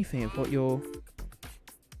know anything of what you're...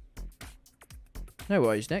 No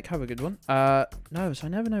worries, Nick. Have a good one. Nervous, I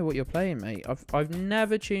never know what you're playing, mate. I've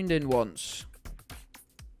never tuned in once.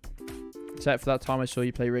 Except for that time I saw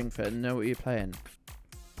you play Ring Fit and know what you're playing.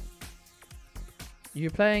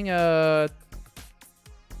 You're playing a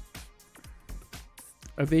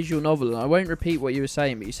visual novel, and I won't repeat what you were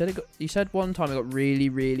saying, but you said one time it got really,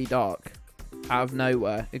 really dark. Out of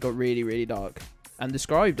nowhere, it got really, really dark. And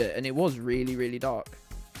described it, and it was really, really dark.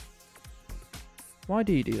 Why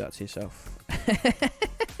do you do that to yourself?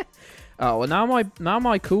 Oh, well, now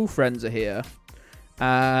my cool friends are here.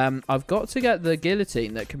 I've got to get the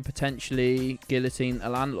guillotine that can potentially guillotine a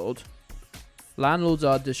landlord. Landlords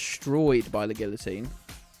are destroyed by the guillotine.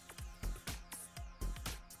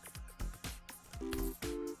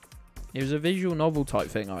 It was a visual novel type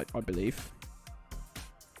thing, I believe.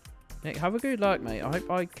 Nick, have a good luck, mate. I hope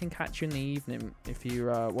I can catch you in the evening if you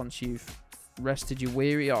once you've rested your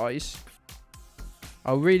weary eyes.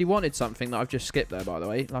 I really wanted something that I've just skipped there, by the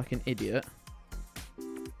way, like an idiot.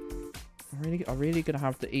 I'm really gonna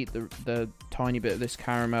have to eat the tiny bit of this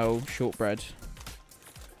caramel shortbread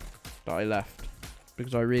that I left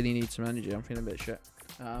because I really need some energy. I'm feeling a bit shit.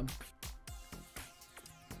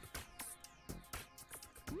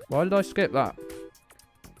 Why did I skip that?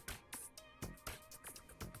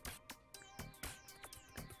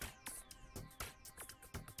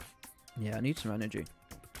 Yeah, I need some energy.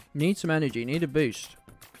 Need some energy. Need a boost.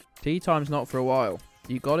 Tea time's not for a while.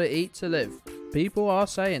 You gotta eat to live. People are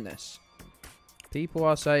saying this. People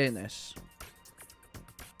are saying this.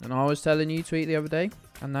 And I was telling you to eat the other day,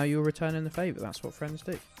 and now you're returning the favour. That's what friends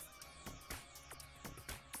do.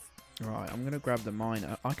 Right, I'm gonna grab the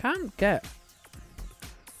miner. I can't get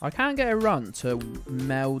a run to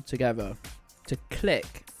meld together. To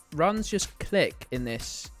click. Runs just click in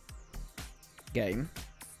this game.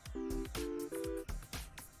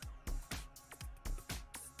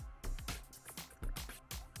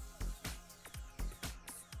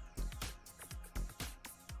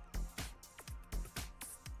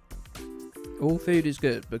 All food is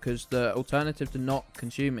good because the alternative to not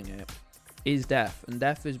consuming it is death, and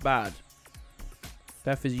death is bad.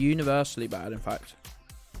 Death is universally bad, in fact.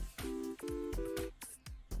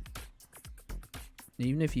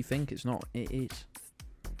 Even if you think it's not, it is.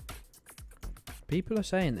 People are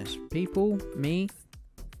saying this. People, me,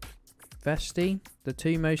 Vesty, the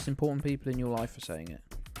two most important people in your life are saying it.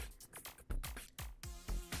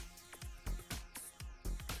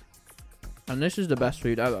 And this is the best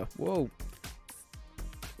food ever. Whoa.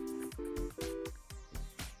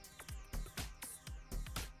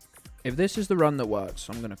 If this is the run that works,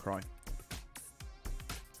 I'm going to cry.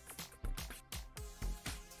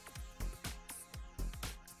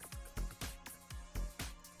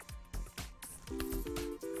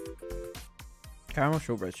 Caramel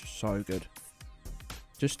shortbread's just so good.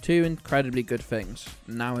 Just two incredibly good things,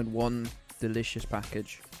 now in one delicious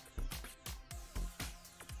package.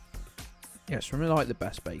 Yeah, it's from like the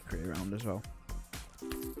best bakery around as well.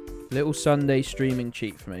 Little Sunday streaming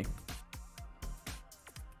cheat for me.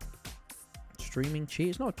 Streaming cheat?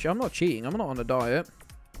 It's not. I'm not cheating. I'm not on a diet.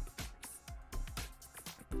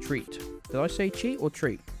 Treat. Did I say cheat or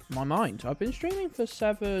treat? My mind. I've been streaming for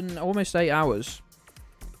almost 8 hours.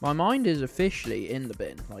 My mind is officially in the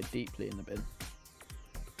bin, like deeply in the bin.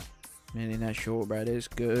 Millionaire shortbread is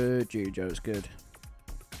good, Jujo. It's good.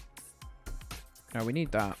 Now we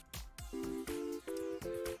need that.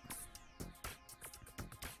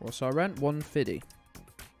 What's our rent? 150.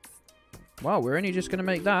 Well, we're only just going to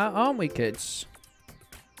make that, aren't we, kids?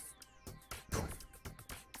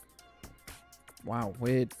 Wow,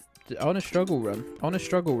 we're on a struggle run. On a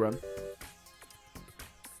struggle run.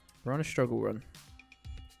 We're on a struggle run.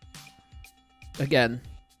 Again,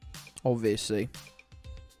 obviously.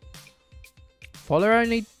 Follower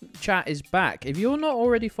only chat is back. If you're not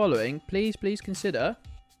already following, please consider.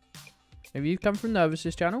 If you've come from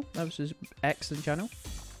Nervous's channel, Nervous's excellent channel,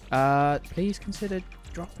 please consider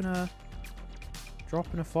dropping a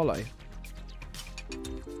follow.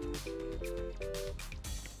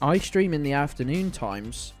 I stream in the afternoon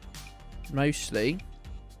times, mostly.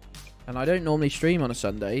 And I don't normally stream on a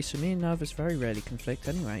Sunday, so me and Nervous very rarely conflict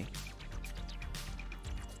anyway.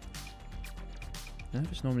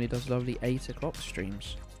 Nervous normally does lovely 8 o'clock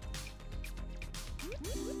streams.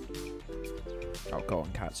 Oh, go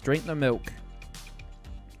on, cats. Drink the milk.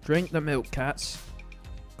 Drink the milk, cats.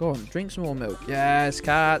 Go on, drink some more milk. Yes,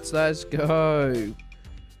 cats, let's go.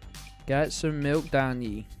 Get some milk down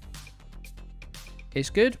ye. It's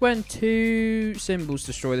good when 2 symbols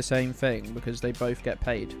destroy the same thing because they both get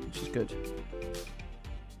paid, which is good.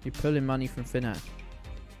 You're pulling money from thin air.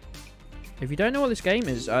 If you don't know what this game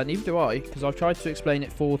is, neither do I, because I've tried to explain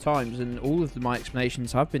it 4 times and all of my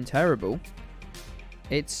explanations have been terrible.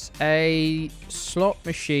 It's a slot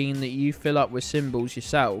machine that you fill up with symbols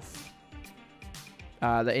yourself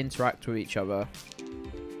that interact with each other.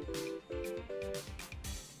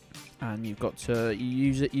 And you've got to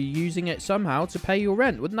use it. You're using it somehow to pay your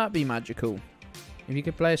rent. Wouldn't that be magical? If you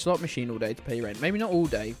could play a slot machine all day to pay your rent. Maybe not all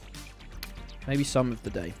day. Maybe some of the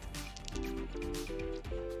day.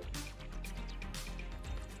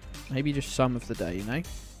 Maybe just some of the day, you know?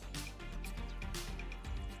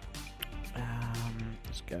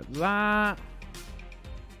 Let's get that.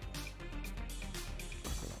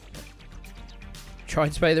 Trying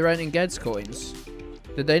to pay the rent in Gedds coins.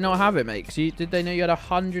 Did they not have it, mate? Because did they know you had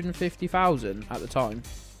 150,000 at the time?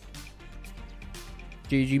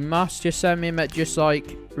 Dude, you must just send me a message. Just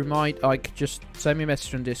just send me a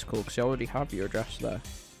message on Discord because I already have your address there,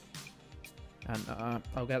 and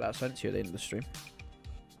I'll get that sent to you at the end of the stream.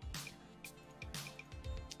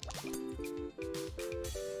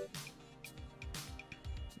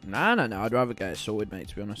 No. I'd rather get it sorted, mate.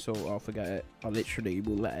 To be honest, so I'll forget it. I literally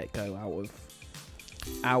will let it go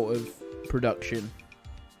out of production.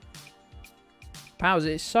 Pals,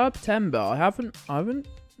 it's September. I haven't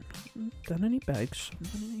done any begs.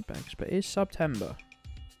 But it is September.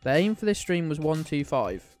 The aim for this stream was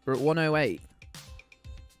 125. We're at 108.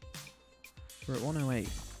 We're at 108.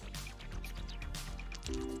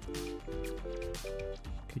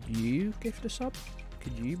 Could you gift a sub?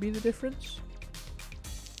 Could you be the difference?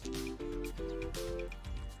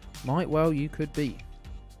 Might well, you could be.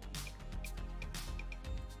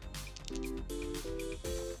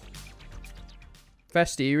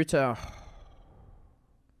 Festy, you return.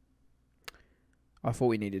 I thought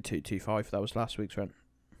we needed 225. That was last week's rent.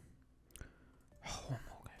 Oh, one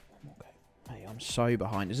more game. Mate, I'm so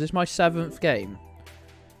behind. Is this my 7th game?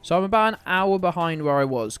 So I'm about an hour behind where I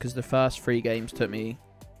was because the first 3 games took me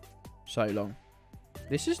so long.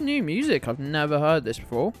 This is new music. I've never heard this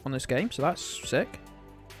before on this game, so that's sick.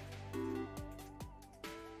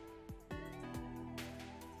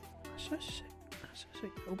 That's so sick. That's so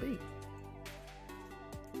sick. It'll be.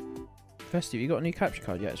 Festive, you got a new capture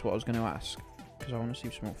card yet? Is what I was going to ask. Because I want to see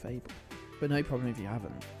some more Fable. But no problem if you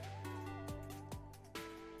haven't.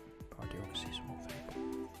 But I do want to see some more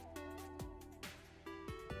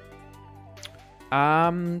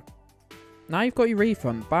Fable. Now you've got your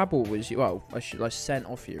refund. Babel was... Well, I sent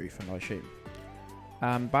off your refund, I assume.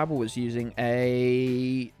 Babel was using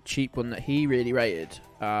a cheap one that he really rated.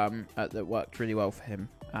 That worked really well for him.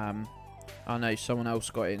 I know someone else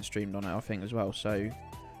got it and streamed on it, I think, as well. So...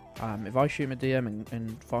 if I shoot him a DM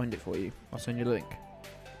and find it for you, I'll send you a link.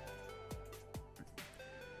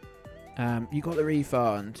 You got the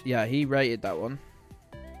refund. Yeah, he rated that one.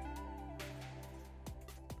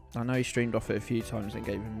 I know he streamed off it a few times and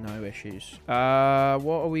gave him no issues. What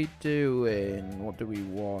are we doing? What do we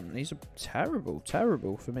want? These are terrible,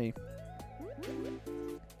 terrible for me.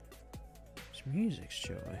 This music's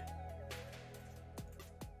chilly.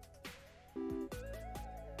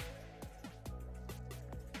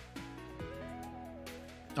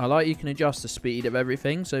 I like you can adjust the speed of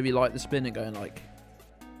everything. So if you like the spin and going like,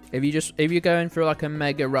 if you're going for like a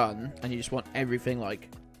mega run and you just want everything like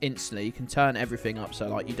instantly, you can turn everything up so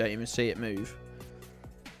like you don't even see it move.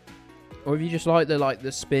 Or if you just like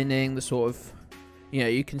the spinning, the sort of, you know,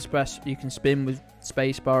 you can spin with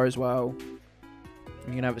spacebar as well.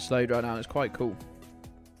 You can have it slowed right down. It's quite cool.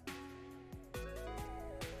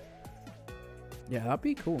 Yeah, that'd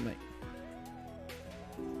be cool, mate.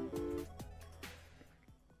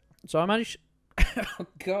 So I managed... Oh,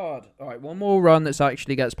 God. All right, one more run that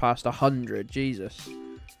actually gets past 100. Jesus.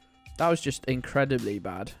 That was just incredibly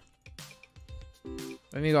bad. I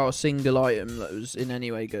only got a single item that was in any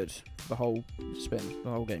way good. The whole spin.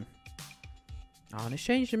 The whole game. Oh, and it's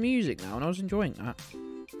changed the music now, and I was enjoying that.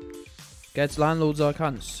 Gedds, landlords are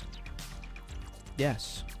cunts.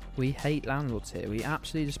 Yes. We hate landlords here. We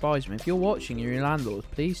absolutely despise them. If you're watching and you're a landlord,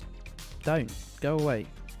 please don't. Go away.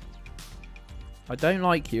 I don't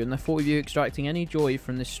like you, and the thought of you extracting any joy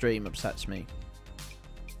from this stream upsets me.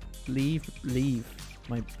 Leave me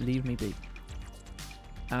be.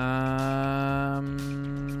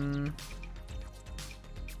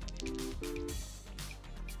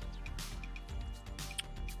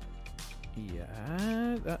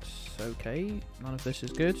 Yeah, that's okay. None of this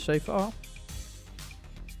is good so far.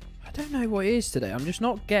 I don't know what it is today. I'm just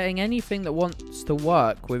not getting anything that wants to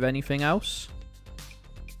work with anything else.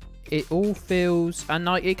 It all feels, and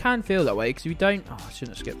like it can feel that way because if you don't, oh, I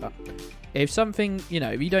shouldn't have skipped that. If something, you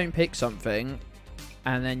know, if you don't pick something,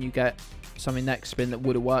 and then you get something next spin that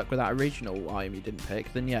would have worked with that original item you didn't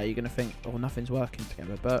pick, then yeah, you're gonna think, oh, nothing's working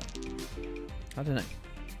together. But I don't know.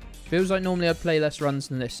 Feels like normally I'd play less runs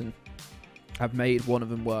than this, and I've made one of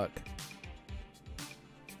them work.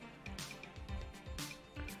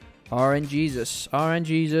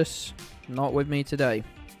 RNGesus, not with me today.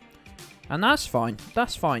 And that's fine.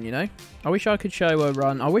 That's fine, you know. I wish I could show a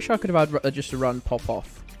run. I wish I could have had just a run pop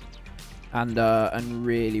off and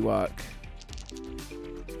really work. But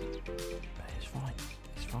it's fine.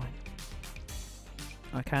 It's fine.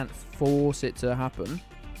 I can't force it to happen.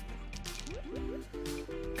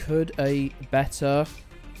 Could a better,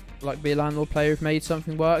 like, be a landlord player have made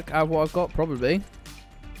something work out of what I've got? Probably.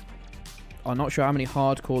 I'm not sure how many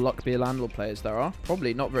hardcore luck be a landlord players there are.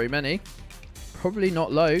 Probably not very many. Probably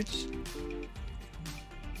not loads.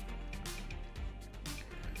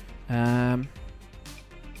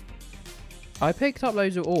 I picked up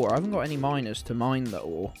loads of ore. I haven't got any miners to mine the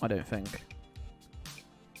ore, I don't think.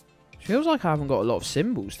 Feels like I haven't got a lot of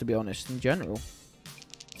symbols, to be honest, in general.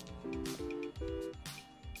 It's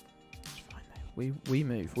fine, though. We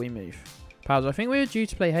move. Pals, I think we were due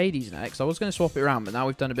to play Hades next. I was going to swap it around, but now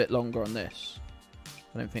we've done a bit longer on this.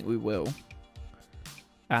 I don't think we will.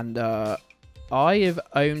 And I have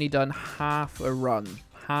only done half a run.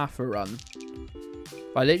 I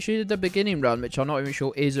literally did the beginning run, which I'm not even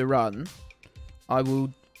sure is a run. I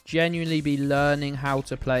will genuinely be learning how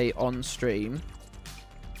to play on stream.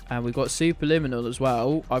 And we've got Superliminal as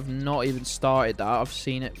well. I've not even started that. I've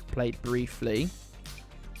seen it played briefly.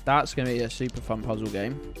 That's going to be a super fun puzzle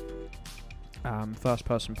game. First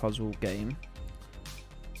person puzzle game.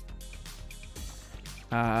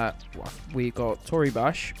 We got Tory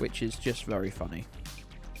Bash, which is just very funny.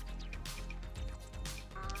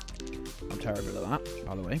 I'm terrible at that,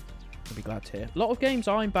 by the way. I'll be glad to hear. A lot of games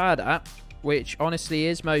I'm bad at, which honestly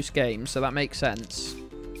is most games, so that makes sense.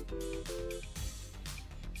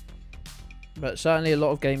 But certainly a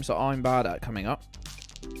lot of games that I'm bad at coming up.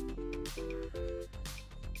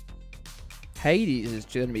 Hades is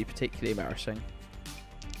going to be particularly embarrassing,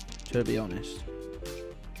 to be honest.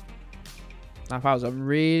 Now, pals, I'm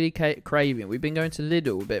really craving. We've been going to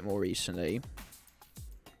Lidl a bit more recently.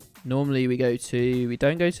 Normally we don't go to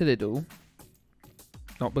Lidl.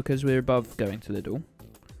 Not because we're above going to Lidl.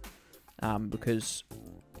 Because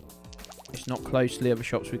it's not close to the other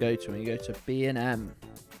shops we go to. When you go to B&M.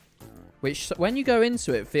 Which, when you go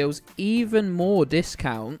into it, feels even more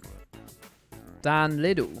discount than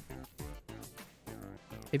Lidl.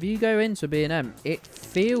 If you go into B&M, it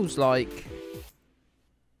feels like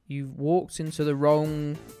you've walked into the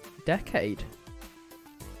wrong decade.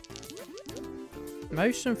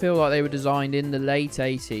 Most of them feel like they were designed in the late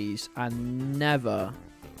 80s and never,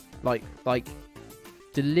 like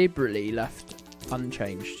deliberately left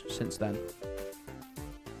unchanged since then.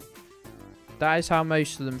 That is how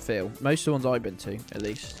most of them feel. Most of the ones I've been to, at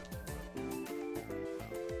least.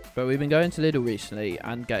 But we've been going to Lidl recently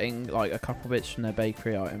and getting like a couple bits from their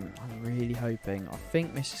bakery item. I'm really hoping. I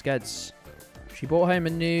think Mrs. Gedds, she brought home a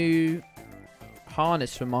new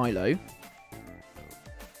harness for Milo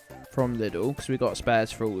from Lidl because we got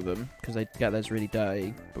spares for all of them because they get theirs really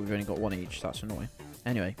dirty, but we've only got one each. So that's annoying.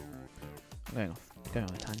 Anyway, I'm going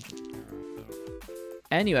on a tangent.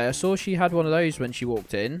 Anyway, I saw she had one of those when she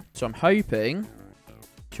walked in, so I'm hoping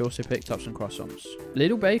she also picked up some croissants.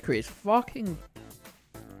 Lidl Bakery is fucking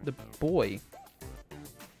the boy.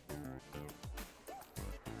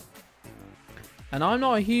 And I'm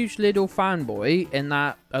not a huge Lidl fanboy in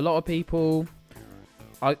that a lot of people...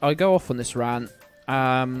 I go off on this rant.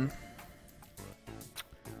 I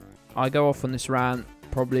go off on this rant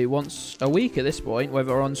probably once a week at this point,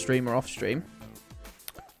 whether on stream or off stream.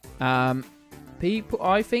 People,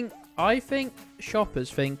 I think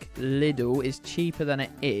shoppers think Lidl is cheaper than it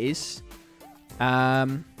is,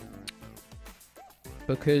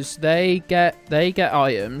 because they get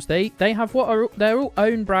items. They have what are they're all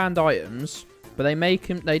own brand items, but they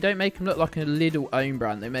don't make them look like a Lidl own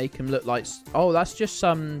brand. They make them look like, oh, that's just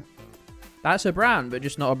that's a brand, but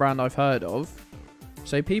just not a brand I've heard of.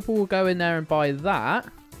 So people will go in there and buy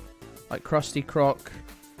that, like Krusty Croc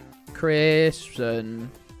crisps, and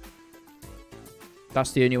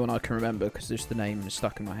that's the only one I can remember because just the name is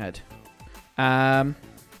stuck in my head. But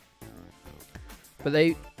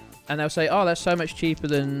they'll say, oh, that's so much cheaper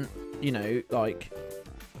than, you know, like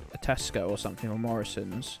a Tesco or something, or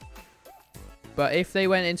Morrison's. But if they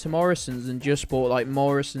went into Morrison's and just bought like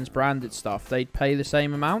Morrison's branded stuff, they'd pay the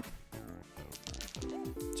same amount.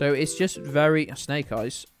 So it's just very Snake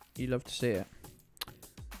Eyes. You love to see it.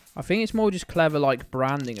 I think it's more just clever, like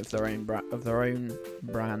branding of their own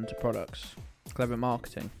brand products. Clever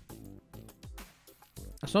marketing.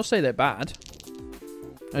 That's not to say they're bad.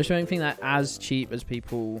 I just don't think they're as cheap as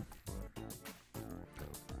people.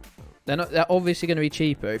 They're obviously going to be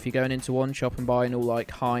cheaper if you're going into one shop and buying all like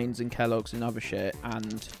Heinz and Kellogg's and other shit,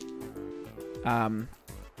 and then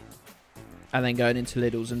going into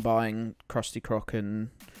Lidl's and buying Krusty Croc and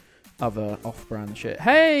other off-brand shit.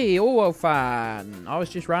 Hey, Orwell fan! I was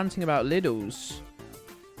just ranting about Lidl's.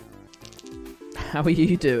 How are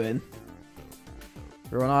you doing?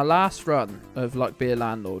 We're on our last run of like Be a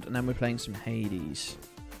Landlord, and then we're playing some Hades.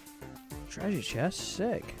 Treasure chest,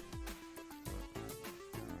 sick.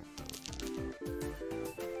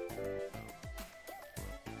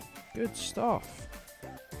 Good stuff.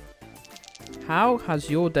 How has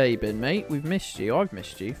your day been, mate? We've missed you. I've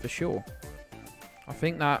missed you for sure. I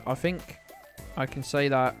think I can say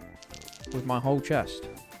that with my whole chest.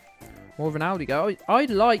 More of an Aldi guy. I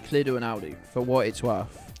like Lidl and Aldi for what it's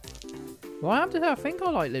worth. Well, I have to say, I think I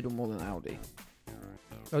like Lidl more than Aldi.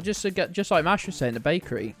 Well, just like Mash was saying, the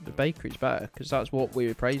bakery's better, because that's what we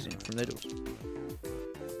were praising from Lidl's.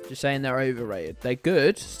 Just saying they're overrated. They're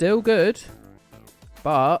good, still good,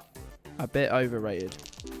 but a bit overrated.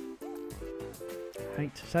 I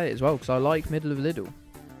hate to say it as well, because I like middle of Lidl.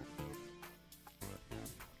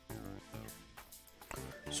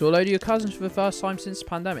 Saw a load of your cousins for the first time since the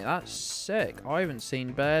pandemic. That's sick. I haven't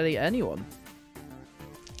seen barely anyone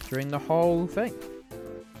during the whole thing.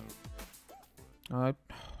 That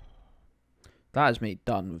is me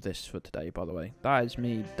done with this for today, by the way. That is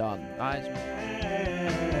me done. That is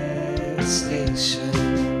me. Station.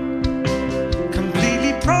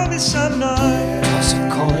 Completely promise I'm not. Toss a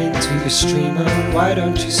coin to your streamer. Why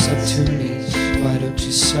don't you sub to me? Why don't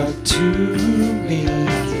you sub to me?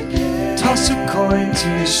 Toss a coin to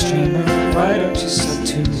your streamer. Why don't you sub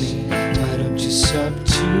to me? Why don't you sub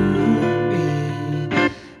to me?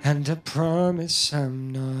 And I promise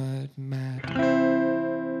I'm not mad.